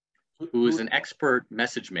 who is an expert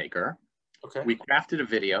message maker, okay, we crafted a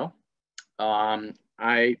video.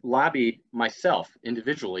 I lobbied myself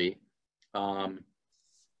individually,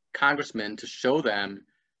 congressmen, to show them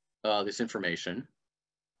this information.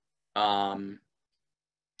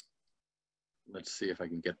 Let's see if I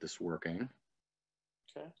can get this working.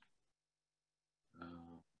 Okay. I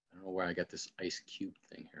don't know where I got this ice cube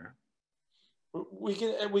thing here.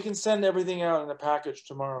 We can send everything out in a package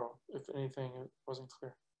tomorrow if anything wasn't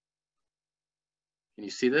clear. Can you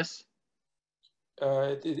see this?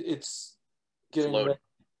 It's getting ready.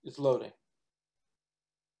 It's loading.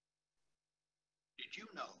 Did you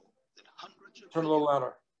know that hundreds of Turn a little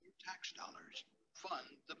louder. tax dollars fund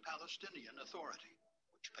the Palestinian Authority,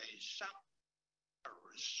 which pays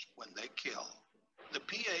terrorists when they kill? The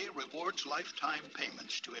PA rewards lifetime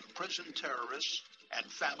payments to imprisoned terrorists and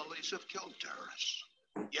families of killed terrorists.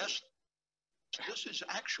 Yes, this is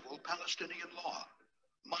actual Palestinian law.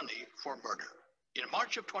 Money for murder. In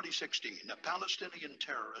March of 2016, a Palestinian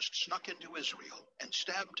terrorist snuck into Israel and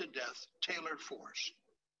stabbed to death Taylor Force,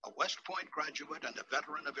 a West Point graduate and a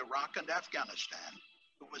veteran of Iraq and Afghanistan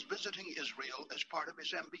who was visiting Israel as part of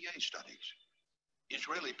his MBA studies.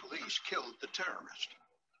 Israeli police killed the terrorist,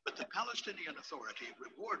 but the Palestinian Authority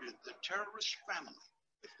rewarded the terrorist's family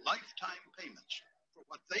with lifetime payments for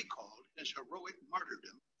what they called his heroic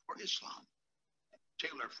martyrdom for Islam.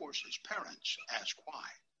 Taylor Force's parents ask why.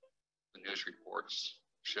 The news reports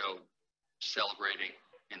showed celebrating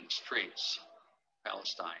in the streets,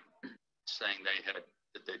 Palestine, saying that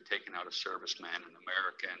they'd taken out a serviceman, an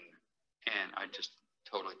American, and I just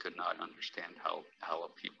totally could not understand how a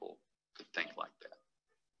people could think like that.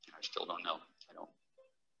 I still don't know.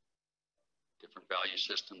 Different value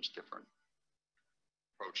systems, different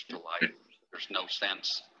approach to life. There's no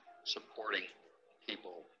sense supporting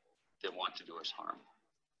people that want to do us harm.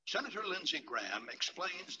 Senator Lindsey Graham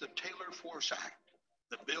explains the Taylor Force Act,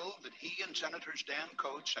 the bill that he and Senators Dan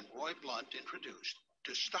Coates and Roy Blunt introduced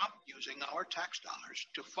to stop using our tax dollars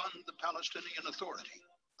to fund the Palestinian Authority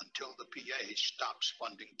until the PA stops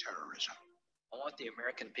funding terrorism. I want the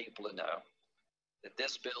American people to know that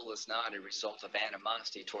this bill is not a result of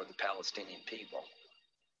animosity toward the Palestinian people.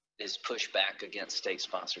 It is pushback against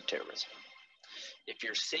state-sponsored terrorism. If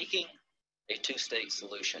you're seeking a two-state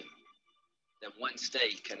solution, then one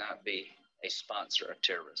state cannot be a sponsor of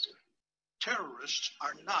terrorism. Terrorists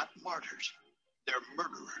are not martyrs. They're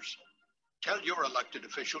murderers. Tell your elected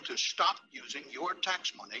official to stop using your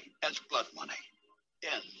tax money as blood money.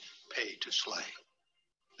 End pay to slay.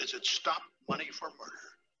 Visit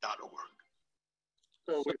stopmoneyformurder.org.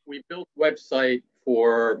 So we built a website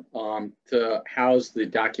for to house the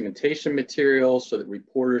documentation materials so that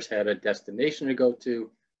reporters had a destination to go to.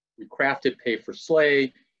 We crafted Pay for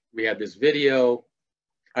Slay. We had this video.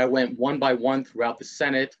 I went one by one throughout the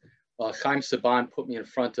Senate. Chaim Saban put me in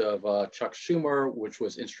front of Chuck Schumer, which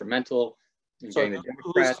was instrumental in getting the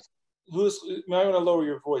Democrats. I want to lower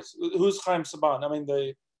your voice. Who's Chaim Saban? I mean,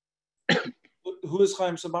 who is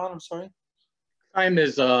Chaim Saban? I'm sorry. Chaim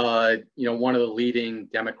is, one of the leading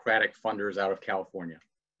Democratic funders out of California.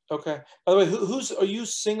 Okay. By the way, are you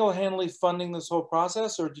single-handedly funding this whole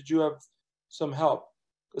process, or did you have some help?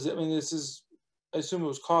 Because I mean, I assume it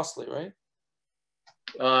was costly, right?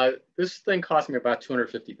 This thing cost me about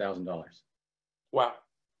 $250,000. Wow.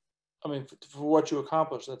 I mean, for what you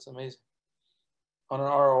accomplished, that's amazing. On an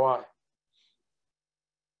ROI.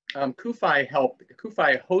 Kufi helped.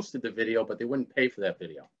 Kufi hosted the video, but they wouldn't pay for that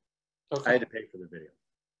video. Okay. I had to pay for the video.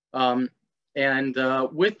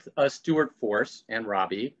 With Stuart Force and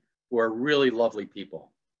Robbie, who are really lovely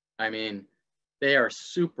people. I mean, they are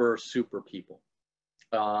super, super people.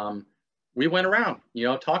 We went around,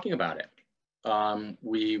 talking about it.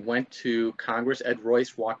 we went to Congress. Ed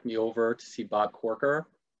Royce walked me over to see Bob Corker.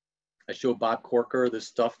 I showed Bob Corker the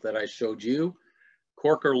stuff that I showed you.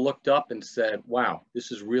 Corker looked up and said, wow,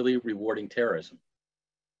 this is really rewarding terrorism.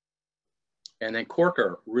 And then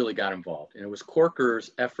Corker really got involved. And it was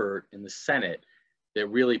Corker's effort in the Senate that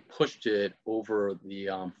really pushed it over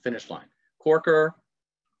the finish line. Corker,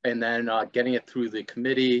 and then getting it through the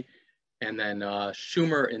committee, and then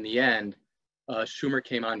Schumer in the end. Schumer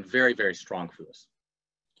came on very, very strong for this.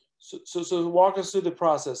 So walk us through the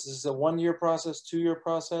process. Is this a 1-year process, 2-year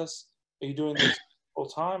process? Are you doing this full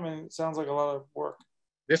time? And it sounds like a lot of work.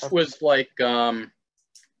 This was like, well,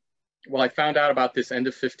 I found out about this end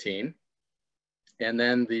of 15. And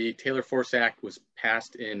then the Taylor Force Act was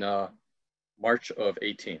passed in March of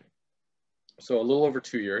 18. So a little over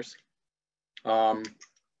 2 years. You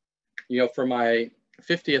know, for my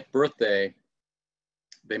 50th birthday,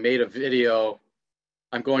 they made a video.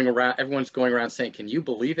 I'm going around, everyone's going around saying, can you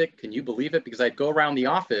believe it? Can you believe it? Because I'd go around the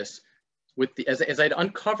office with the, as I'd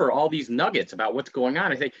uncover all these nuggets about what's going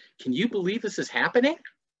on, I say, can you believe this is happening?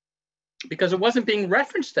 Because it wasn't being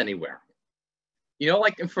referenced anywhere. You know,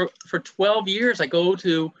 like for 12 years, I go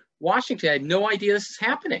to Washington, I had no idea this is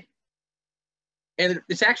happening. And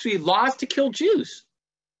it's actually laws to kill Jews.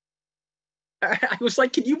 I was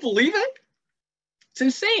like, can you believe it? It's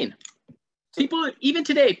insane. People, even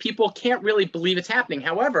today, people can't really believe it's happening.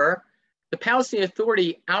 However, the Palestinian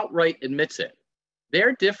Authority outright admits it.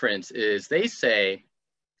 Their difference is they say,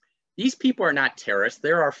 these people are not terrorists,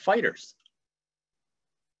 they're our fighters.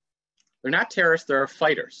 They're not terrorists, they're our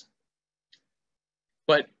fighters.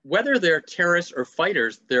 But whether they're terrorists or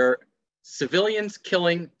fighters, they're civilians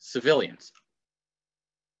killing civilians.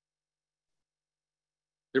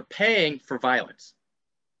 They're paying for violence.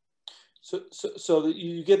 So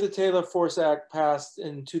you get the Taylor Force Act passed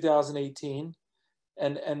in 2018,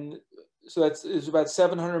 and so it's about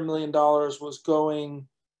 $700 million was going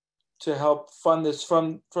to help fund this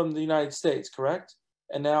from the United States, correct?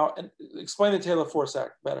 And now, explain the Taylor Force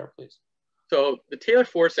Act better, please. So the Taylor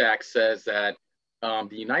Force Act says that the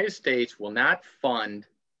United States will not fund,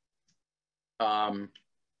 will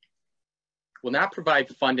not provide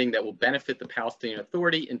funding that will benefit the Palestinian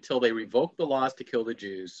Authority until they revoke the laws to kill the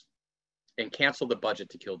Jews and cancel the budget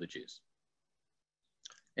to kill the Jews.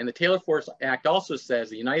 And the Taylor Force Act also says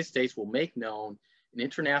the United States will make known an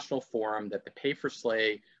international forum that the Pay for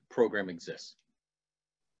Slay program exists.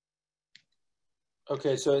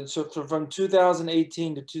 Okay, so from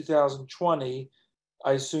 2018 to 2020,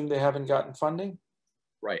 I assume they haven't gotten funding?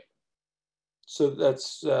 Right. So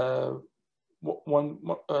that's $1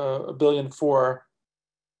 billion for.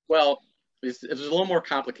 Well, it's a little more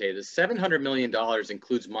complicated. The $700 million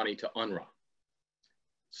includes money to UNRWA.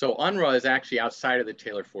 So UNRWA is actually outside of the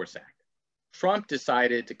Taylor Force Act. Trump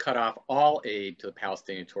decided to cut off all aid to the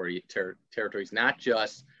Palestinian territories, not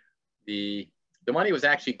just the money was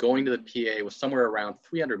actually going to the PA, was somewhere around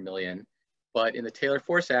 300 million, but in the Taylor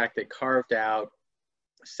Force Act, they carved out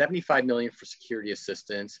 75 million for security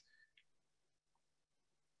assistance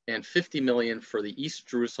and 50 million for the East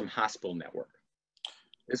Jerusalem Hospital Network.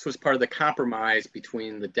 This was part of the compromise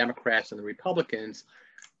between the Democrats and the Republicans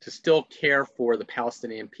to still care for the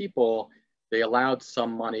Palestinian people. They allowed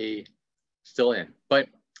some money still in. But,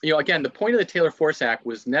 you know, again, the point of the Taylor Force Act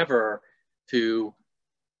was never to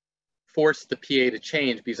force the PA to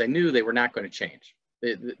change, because I knew they were not going to change.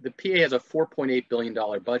 The PA has a $4.8 billion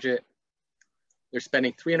budget. They're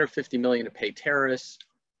spending $350 million to pay terrorists.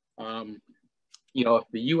 You know, if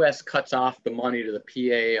the US cuts off the money to the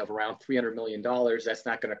PA of around $300 million, that's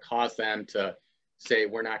not going to cause them to say,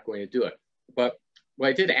 we're not going to do it. But what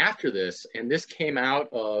I did after this, and this came out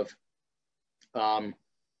of,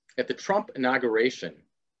 at the Trump inauguration,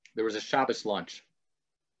 there was a Shabbos lunch,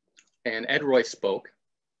 and Ed Royce spoke,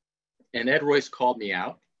 and Ed Royce called me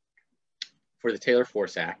out for the Taylor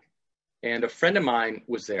Force Act, and a friend of mine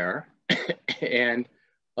was there, and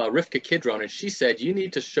Rivka Kidron, and she said, you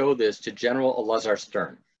need to show this to General Elazar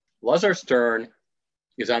Stern. Elazar Stern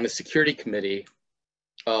is on the Security Committee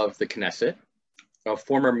of the Knesset, a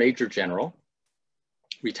former Major General,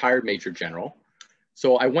 retired Major General.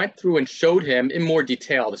 So I went through and showed him in more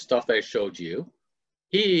detail the stuff that I showed you.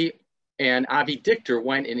 He and Avi Dichter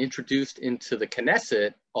went and introduced into the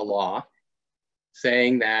Knesset a law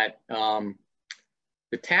saying that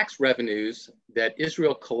the tax revenues that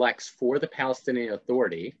Israel collects for the Palestinian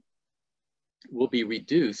Authority will be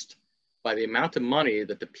reduced by the amount of money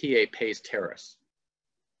that the PA pays terrorists.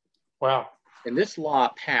 Wow. And this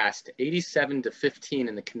law passed 87-15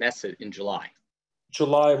 in the Knesset in July.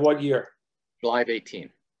 July of what year? July of 18.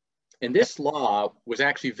 And this law was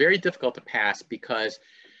actually very difficult to pass because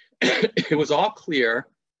it was all clear.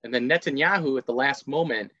 And then Netanyahu at the last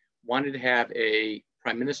moment wanted to have a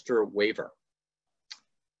prime minister waiver.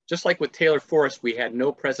 Just like with Taylor Forrest, we had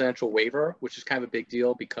no presidential waiver, which is kind of a big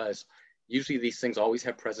deal because usually these things always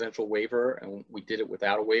have presidential waiver, and we did it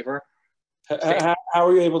without a waiver. How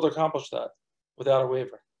were you able to accomplish that without a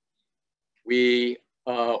waiver? We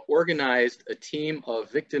organized a team of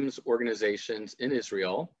victims organizations in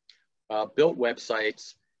Israel, built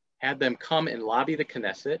websites, had them come and lobby the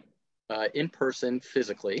Knesset in person,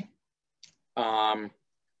 physically.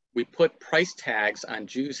 We put price tags on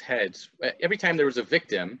Jews' heads. Every time there was a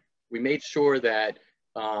victim, we made sure that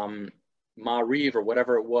Ma'ariv or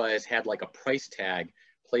whatever it was had like a price tag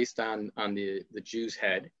placed on the Jew's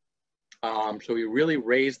head. So we really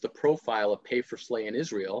raised the profile of Pay for Slay in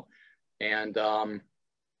Israel. And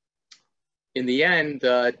in the end,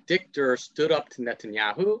 Dichter stood up to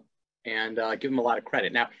Netanyahu and give him a lot of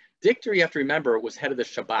credit. Now, Dichter, you have to remember, was head of the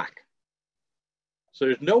Shabak. So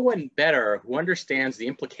there's no one better who understands the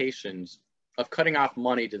implications of cutting off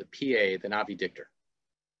money to the PA than Avi Dichter.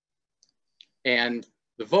 And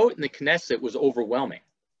the vote in the Knesset was overwhelming.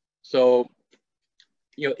 So,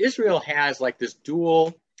 you know, Israel has like this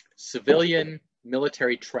dual civilian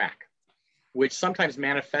military track, which sometimes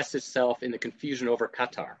manifests itself in the confusion over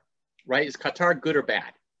Qatar, right? Is Qatar good or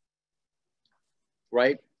bad,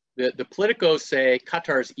 right? The politicos say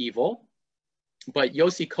Qatar is evil, but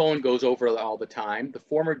Yossi Cohen goes over it all the time. The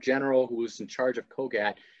former general who was in charge of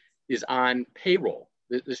Kogat is on payroll.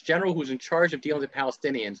 This general who's in charge of dealing with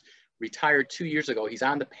Palestinians retired 2 years ago. He's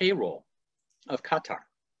on the payroll of Qatar.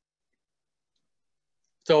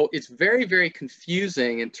 So it's very, very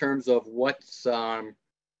confusing in terms of what's, you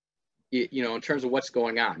know, in terms of what's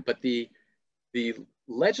going on. But the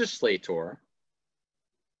legislator,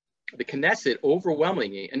 the Knesset,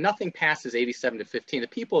 overwhelmingly, and nothing passes 87-15. The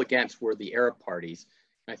people against were the Arab parties,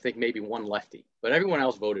 I think maybe one lefty, but everyone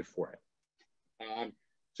else voted for it.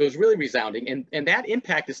 So it was really resounding, and that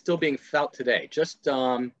impact is still being felt today. Just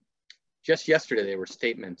yesterday, there were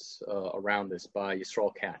statements around this by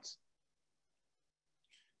Yisrael Katz.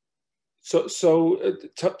 So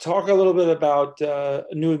talk a little bit about a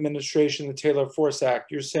new administration, the Taylor Force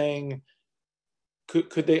Act. You're saying,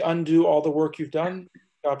 could they undo all the work you've done?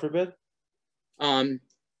 God forbid.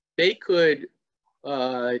 They could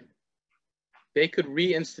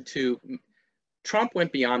reinstitute. Trump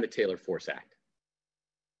went beyond the Taylor Force Act.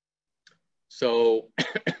 So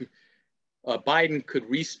Biden could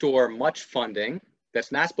restore much funding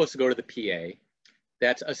that's not supposed to go to the PA,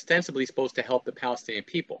 that's ostensibly supposed to help the Palestinian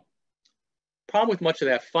people. Problem with much of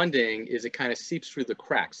that funding is it kind of seeps through the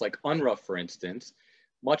cracks, like UNRWA, for instance.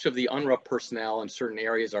 Much of the UNRWA personnel in certain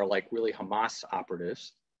areas are like really Hamas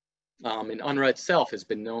operatives. And UNRWA itself has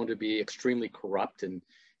been known to be extremely corrupt and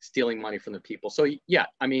stealing money from the people. So yeah,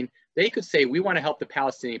 I mean, they could say, we want to help the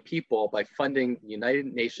Palestinian people by funding the United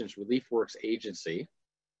Nations Relief Works Agency,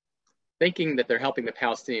 thinking that they're helping the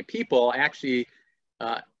Palestinian people. Actually,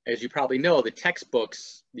 as you probably know, the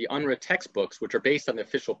textbooks, the UNRWA textbooks, which are based on the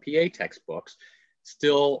official PA textbooks,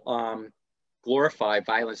 still glorify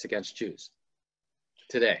violence against Jews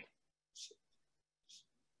today.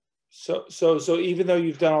 So even though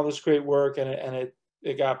you've done all this great work and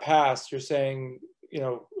it got passed, you're saying, you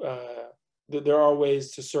know, that there are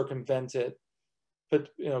ways to circumvent it, but,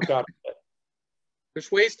 you know, God forbid.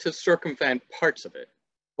 There's ways to circumvent parts of it,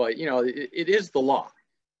 but, you know, it is the law.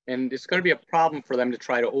 And it's going to be a problem for them to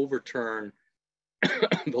try to overturn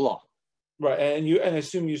the law. Right, and I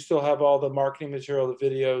assume you still have all the marketing material, the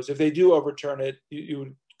videos. If they do overturn it, you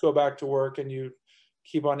would go back to work and you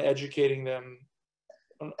keep on educating them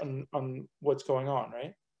on what's going on,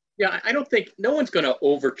 right? Yeah, I don't think, no one's going to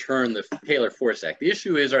overturn the Taylor Force Act. The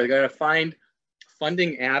issue is, are they going to find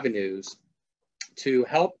funding avenues to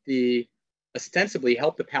help ostensibly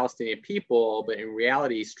help the Palestinian people, but in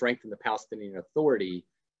reality strengthen the Palestinian Authority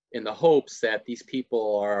in the hopes that these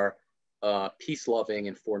people are peace-loving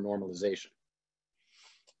and for normalization.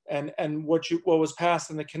 And what was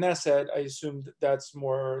passed in the Knesset, I assume that's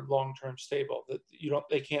more long-term stable. That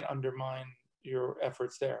they can't undermine your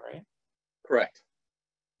efforts there, right? Correct.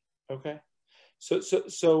 Okay.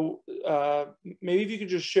 So maybe if you could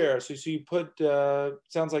just share. So you put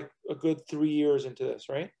sounds like a good 3 years into this,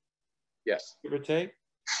 right? Yes. Give or take.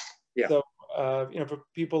 Yeah. So you know, for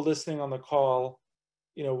people listening on the call,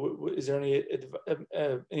 you know, is there any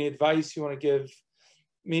advice you want to give?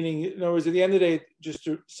 Meaning, in other words, at the end of the day, just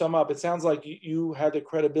to sum up, it sounds like you had the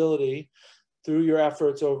credibility through your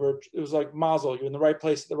efforts over. It was like mazel, you're in the right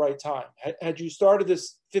place at the right time. Had you started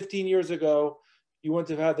this 15 years ago, you wouldn't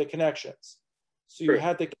have had the connections. So you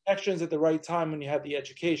had the connections at the right time when you had the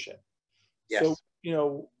education. Yes. So, you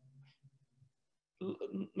know,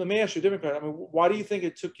 let me ask you a different question. I mean, why do you think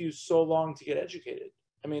it took you so long to get educated?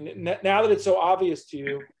 I mean, now that it's so obvious to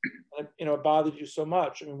you, you know, it bothered you so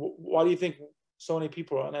much. I mean, why do you think so many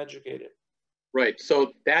people are uneducated? Right.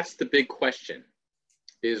 So that's the big question.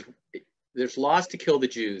 Is there's laws to kill the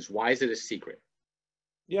Jews. Why is it a secret?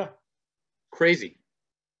 Yeah. Crazy.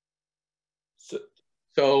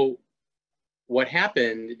 So what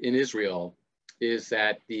happened in Israel is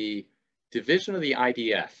that the division of the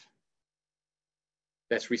IDF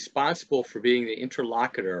that's responsible for being the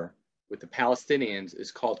interlocutor with the Palestinians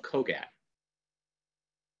is called COGAT.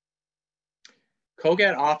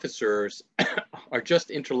 COGAT officers are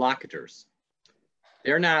just interlocutors.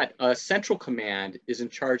 They're not, Central Command is in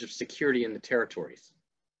charge of security in the territories.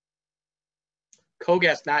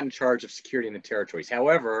 COGAT's not in charge of security in the territories.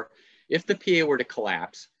 However, if the PA were to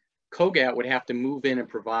collapse, COGAT would have to move in and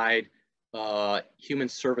provide human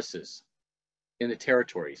services in the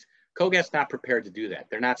territories. COGAT's not prepared to do that.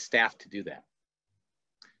 They're not staffed to do that.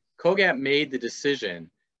 COGAT made the decision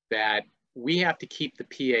that we have to keep the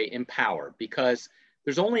PA in power because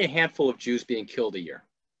there's only a handful of Jews being killed a year.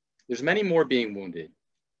 There's many more being wounded.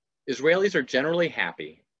 Israelis are generally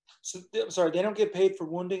happy. So, sorry, they don't get paid for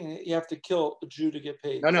wounding. You have to kill a Jew to get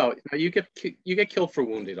paid. No, you get killed for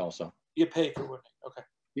wounded also. You get paid for wounding. Okay.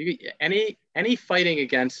 You get, any fighting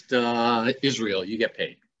against Israel, you get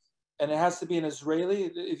paid. And it has to be an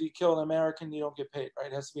Israeli. If you kill an American, you don't get paid,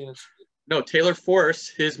 right? It has to be an Israeli. No, Taylor Force,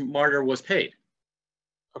 his martyr was paid.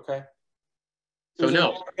 Okay. So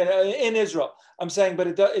no. In Israel, I'm saying,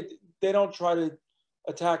 but they don't try to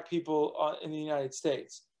attack people in the United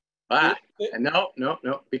States. No,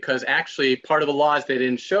 because actually part of the laws they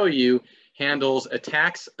didn't show you handles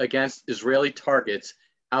attacks against Israeli targets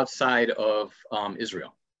outside of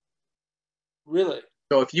Israel. Really?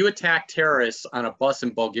 So if you attack terrorists on a bus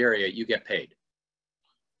in Bulgaria, you get paid.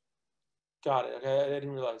 Got it. Okay, I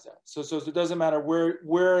didn't realize that. So it doesn't matter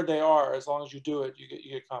where they are, as long as you do it, you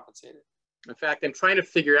get compensated. In fact, I'm trying to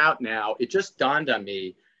figure out now. It just dawned on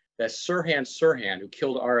me that Sirhan, who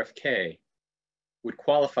killed RFK, would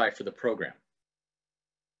qualify for the program.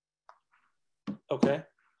 Okay.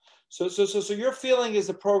 So your feeling is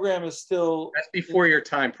the program is still. That's before your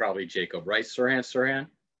time, probably, Jacob, right? Sirhan.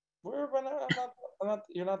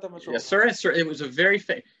 You're not that much older. Yeah, Sirhan. It was a very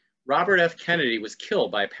Robert F. Kennedy was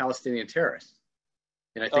killed by a Palestinian terrorist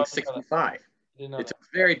in I think 65. It's a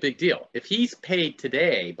very big deal. If he's paid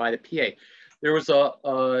today by the PA, there was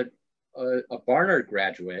a Barnard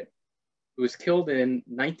graduate who was killed in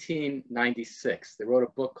 1996. They wrote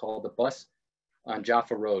a book called The Bus on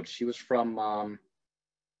Jaffa Road. She was from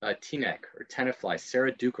Teaneck or Tenafly,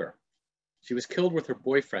 Sarah Duker. She was killed with her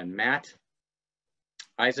boyfriend, Matt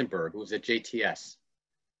Eisenberg, who was at JTS.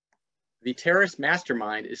 The terrorist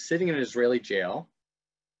mastermind is sitting in an Israeli jail,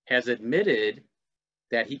 has admitted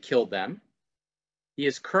that he killed them. He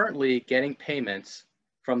is currently getting payments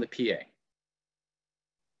from the PA.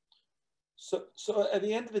 So at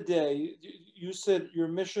the end of the day, you said your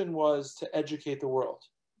mission was to educate the world.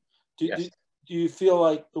 Do you feel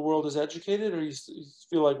like the world is educated, or you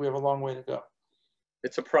feel like we have a long way to go?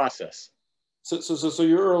 It's a process. So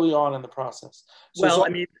you're early on in the process. I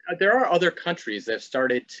mean, there are other countries that have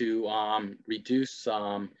started to reduce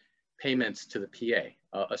payments to the PA.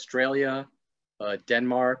 Australia,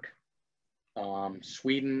 Denmark,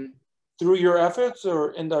 Sweden. Through your efforts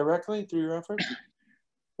or indirectly through your efforts?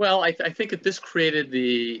 Well, I think that this created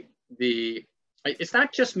it's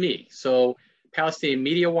not just me. So Palestinian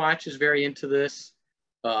Media Watch is very into this.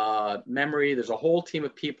 Memory, there's a whole team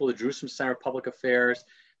of people, the Jerusalem Center of Public Affairs.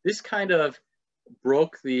 This kind of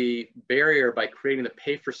broke the barrier by creating the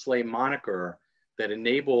Pay for Slay moniker that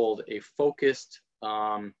enabled a focused,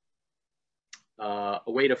 a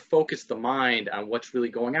way to focus the mind on what's really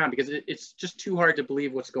going on, because it's just too hard to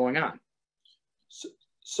believe what's going on.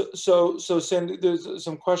 So Sam, there's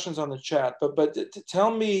some questions on the chat, but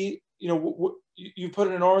tell me, you put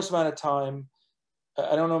an enormous amount of time.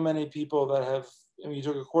 I don't know many people that have. I mean, you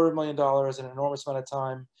took $250,000 in an enormous amount of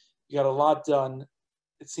time. You got a lot done.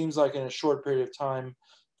 It seems like in a short period of time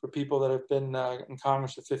for people that have been in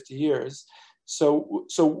Congress for 50 years. So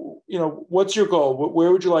what's your goal?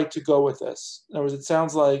 Where would you like to go with this? In other words, it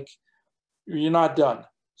sounds like you're not done.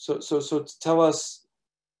 So tell us.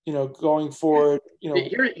 Going forward,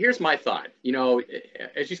 Here's my thought.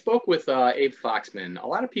 As you spoke with Abe Foxman, a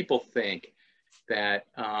lot of people think that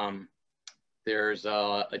there's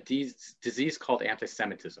a disease called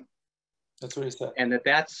anti-Semitism. That's what he said. And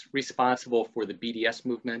that's responsible for the BDS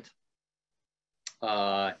movement,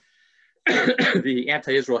 the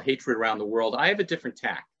anti-Israel hatred around the world. I have a different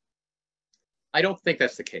tack. I don't think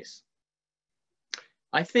that's the case.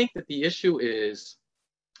 I think that the issue is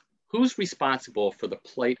who's responsible for the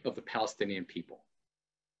plight of the Palestinian people?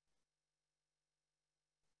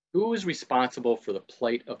 Who is responsible for the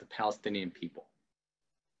plight of the Palestinian people?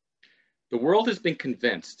 The world has been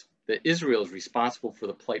convinced that Israel is responsible for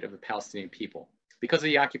the plight of the Palestinian people because of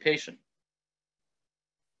the occupation.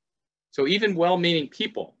 So even well-meaning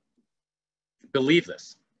people believe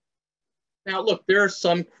this. Now, look, there are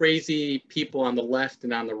some crazy people on the left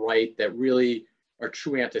and on the right that really are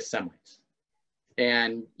true anti-Semites.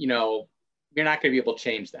 And, you know, you're not going to be able to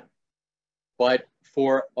change them. But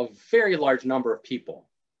for a very large number of people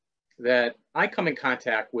that I come in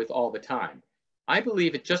contact with all the time, I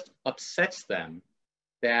believe it just upsets them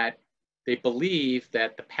that they believe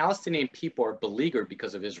that the Palestinian people are beleaguered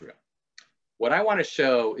because of Israel. What I want to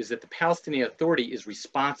show is that the Palestinian Authority is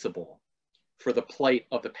responsible for the plight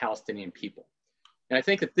of the Palestinian people. And I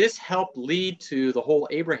think that this helped lead to the whole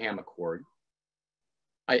Abraham Accord.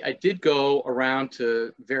 I did go around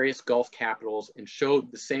to various Gulf capitals and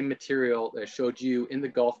showed the same material that I showed you in the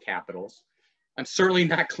Gulf capitals. I'm certainly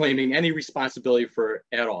not claiming any responsibility for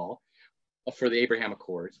at all for the Abraham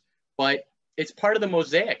Accords, but it's part of the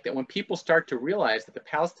mosaic that when people start to realize that the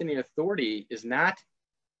Palestinian Authority is not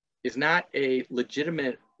a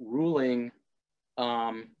legitimate ruling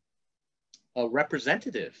a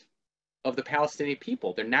representative of the Palestinian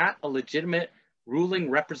people. They're not a legitimate ruling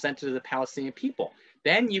representative of the Palestinian people.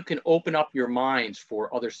 Then you can open up your minds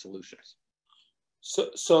for other solutions.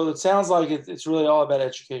 So it sounds like it's really all about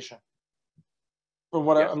education, from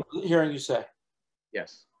what Yes. I'm hearing you say.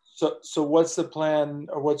 Yes. So what's the plan,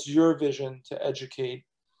 or what's your vision to educate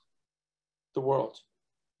the world?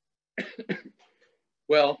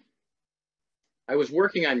 Well, I was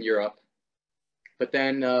working on Europe, but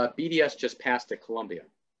then BDS just passed at Columbia,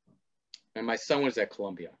 and my son was at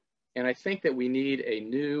Columbia. And I think that we need a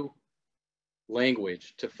new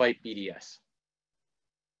language to fight BDS.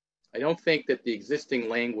 I don't think that the existing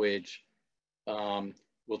language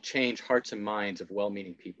will change hearts and minds of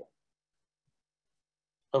well-meaning people.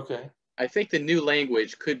 Okay. I think the new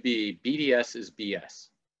language could be BDS is BS.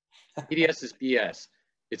 BDS is BS.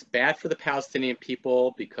 It's bad for the Palestinian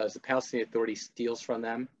people because the Palestinian Authority steals from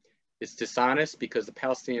them. It's dishonest because the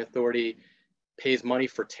Palestinian Authority pays money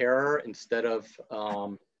for terror instead of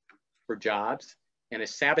for jobs. And it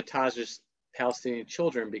sabotages Palestinian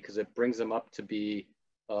children because it brings them up to be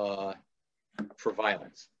for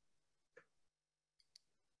violence.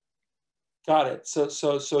 Got it.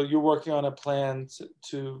 So you're working on a plan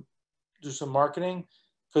to do some marketing?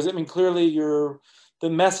 Because I mean, clearly the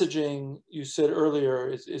messaging you said earlier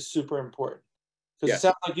is super important. Because It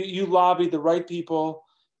sounds like you lobbied the right people,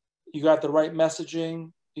 you got the right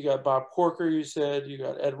messaging, you got Bob Corker, you said, you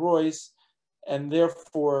got Ed Royce, and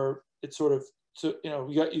therefore it's sort of,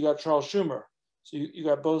 you got Charles Schumer. So you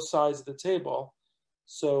got both sides of the table.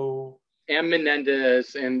 So and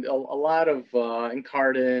Menendez and a lot of and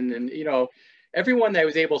Cardin and everyone that I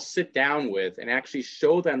was able to sit down with and actually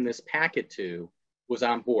show them this packet to was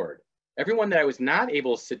on board. Everyone that I was not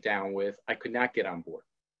able to sit down with, I could not get on board.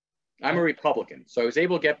 I'm a Republican, so I was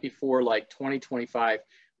able to get before like 20, 25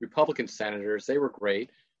 Republican senators. They were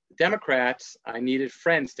great. Democrats, I needed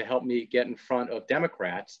friends to help me get in front of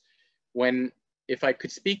Democrats. If I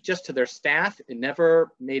could speak just to their staff, it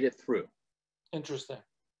never made it through. Interesting.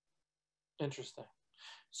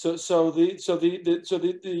 So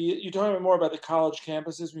you're talking more about the college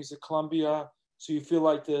campuses when you said Columbia. So you feel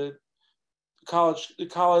like the college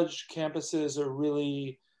campuses are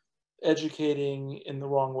really educating in the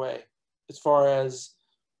wrong way, as far as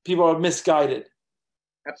people are misguided.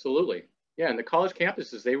 Absolutely. Yeah, and the college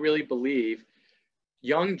campuses, they really believe,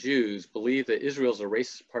 young Jews believe that Israel's a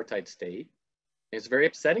racist apartheid state. It's very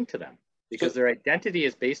upsetting to them because their identity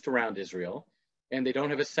is based around Israel and they don't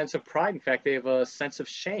have a sense of pride. In fact, they have a sense of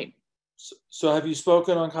shame. So have you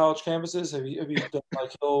spoken on college campuses? Have you done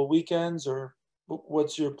like Hill weekends, or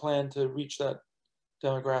what's your plan to reach that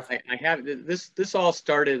demographic? I have. This all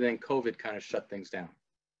started and COVID kind of shut things down.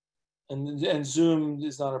 And Zoom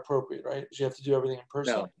is not appropriate, right? You have to do everything in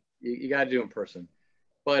person. No, you got to do it in person.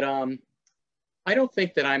 But I don't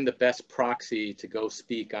think that I'm the best proxy to go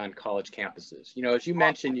speak on college campuses. As you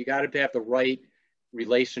mentioned, you got to have the right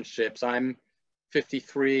relationships. I'm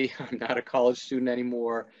 53. I'm not a college student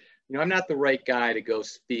anymore. I'm not the right guy to go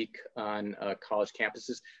speak on college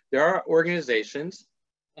campuses. There are organizations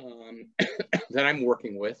that I'm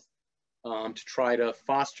working with to try to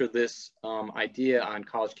foster this idea on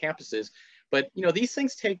college campuses. But, these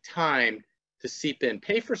things take time to seep in.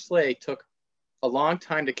 Pay for Slay took a long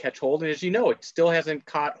time to catch hold. And as you know, it still hasn't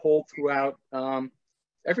caught hold throughout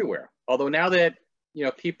everywhere. Although now that,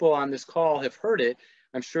 people on this call have heard it,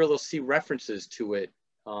 I'm sure they'll see references to it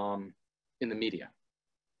in the media.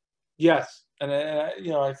 Yes, and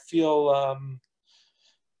you know, I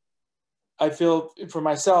feel for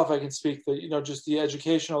myself, I can speak that, you know, just the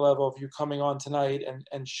educational level of you coming on tonight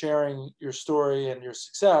and sharing your story and your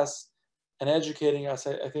success and educating us.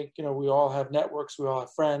 I think, you know, we all have networks, we all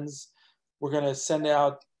have friends. We're going to send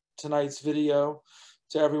out tonight's video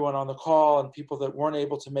to everyone on the call and people that weren't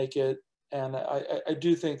able to make it. And I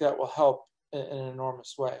do think that will help in an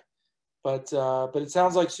enormous way. But it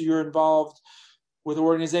sounds like, so you're involved with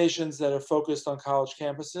organizations that are focused on college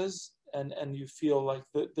campuses, and you feel like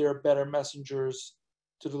they're better messengers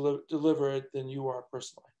to deliver it than you are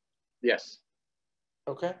personally. Yes.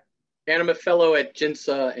 Okay. And I'm a fellow at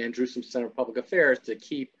JINSA and Jerusalem Center of Public Affairs to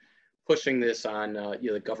keep pushing this on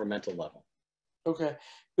the governmental level. Okay.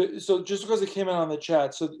 But so just because it came in on the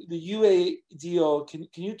chat, so the UA deal, can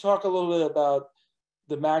you talk a little bit about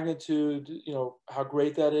the magnitude, you know, how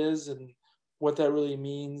great that is and what that really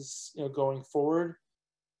means, you know, going forward?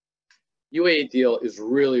 UAE deal is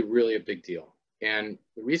really, really a big deal. And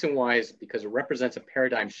the reason why is because it represents a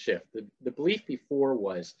paradigm shift. The belief before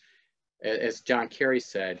was, as John Kerry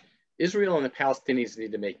said, Israel and the Palestinians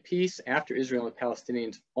need to make peace. After Israel and the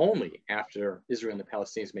Palestinians, only after Israel and the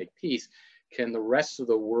Palestinians make peace, can the rest of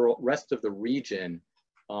the world, rest of the region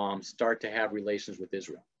start to have relations with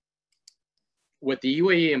Israel. What the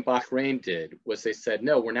UAE and Bahrain did was they said,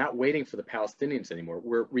 no, we're not waiting for the Palestinians anymore.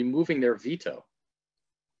 We're removing their veto.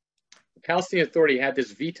 The Palestinian Authority had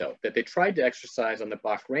this veto that they tried to exercise on the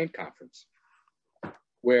Bahrain conference,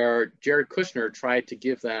 where Jared Kushner tried to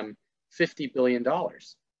give them $50 billion.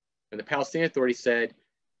 And the Palestinian Authority said,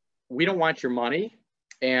 we don't want your money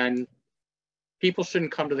and people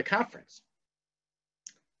shouldn't come to the conference.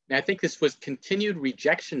 And I think this was continued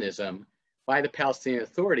rejectionism by the Palestinian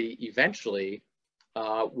Authority eventually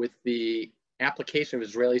with the application of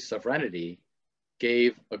Israeli sovereignty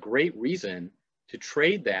gave a great reason to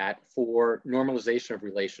trade that for normalization of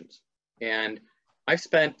relations. And I've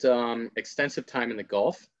spent extensive time in the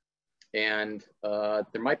Gulf, and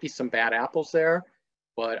there might be some bad apples there,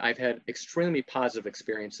 but I've had extremely positive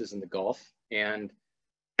experiences in the Gulf. And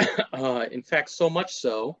in fact, so much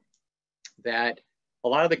so that a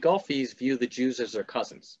lot of the Gulfies view the Jews as their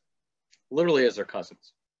cousins, literally as their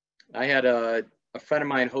cousins. I had a friend of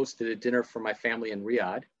mine hosted a dinner for my family in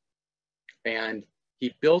Riyadh, and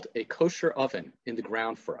he built a kosher oven in the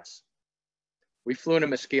ground for us. We flew in a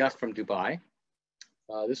mashgiach from Dubai.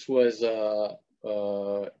 This was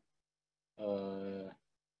over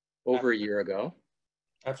a year ago.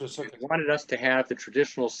 After He wanted us to have the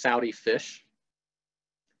traditional Saudi fish.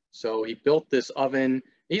 So he built this oven.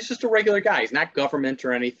 He's just a regular guy. He's not government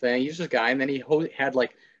or anything. He's just a guy. And then he had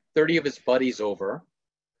like 30 of his buddies over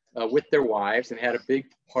with their wives and had a big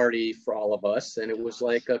party for all of us. And it was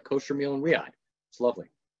like a kosher meal in Riyadh. It's lovely.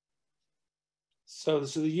 So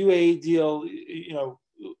the UAE deal, you know,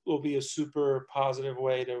 will be a super positive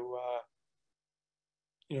way to,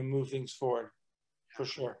 you know, move things forward, for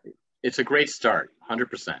sure. It's a great start,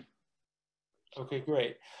 100%. Okay,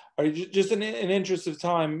 great. All right, just in interest of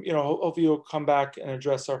time, you know, hopefully you'll come back and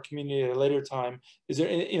address our community at a later time. Is there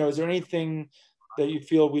anything that you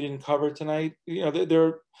feel we didn't cover tonight? You know, there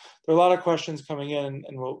are a lot of questions coming in,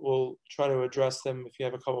 and we'll try to address them if you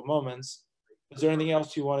have a couple moments. Is there anything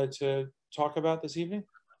else you wanted to talk about this evening?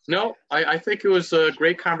 No, I think it was a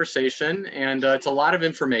great conversation, and it's a lot of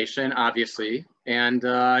information, obviously. And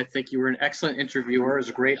I think you were an excellent interviewer. It was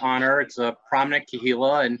a great honor. It's a prominent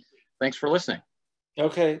Kehillah, and thanks for listening.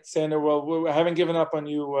 Okay, Sander, well, we haven't given up on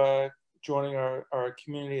you joining our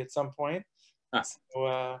community at some point.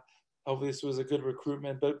 So hopefully this was a good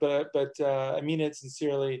recruitment, but I mean it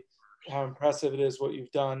sincerely, how impressive it is what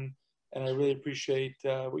you've done. And I really appreciate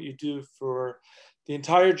what you do for the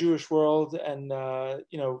entire Jewish world, and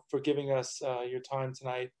you know, for giving us your time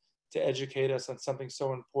tonight to educate us on something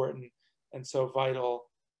so important and so vital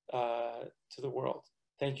to the world.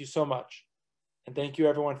 Thank you so much. And thank you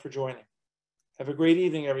everyone for joining. Have a great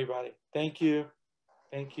evening, everybody. Thank you.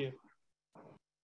 Thank you.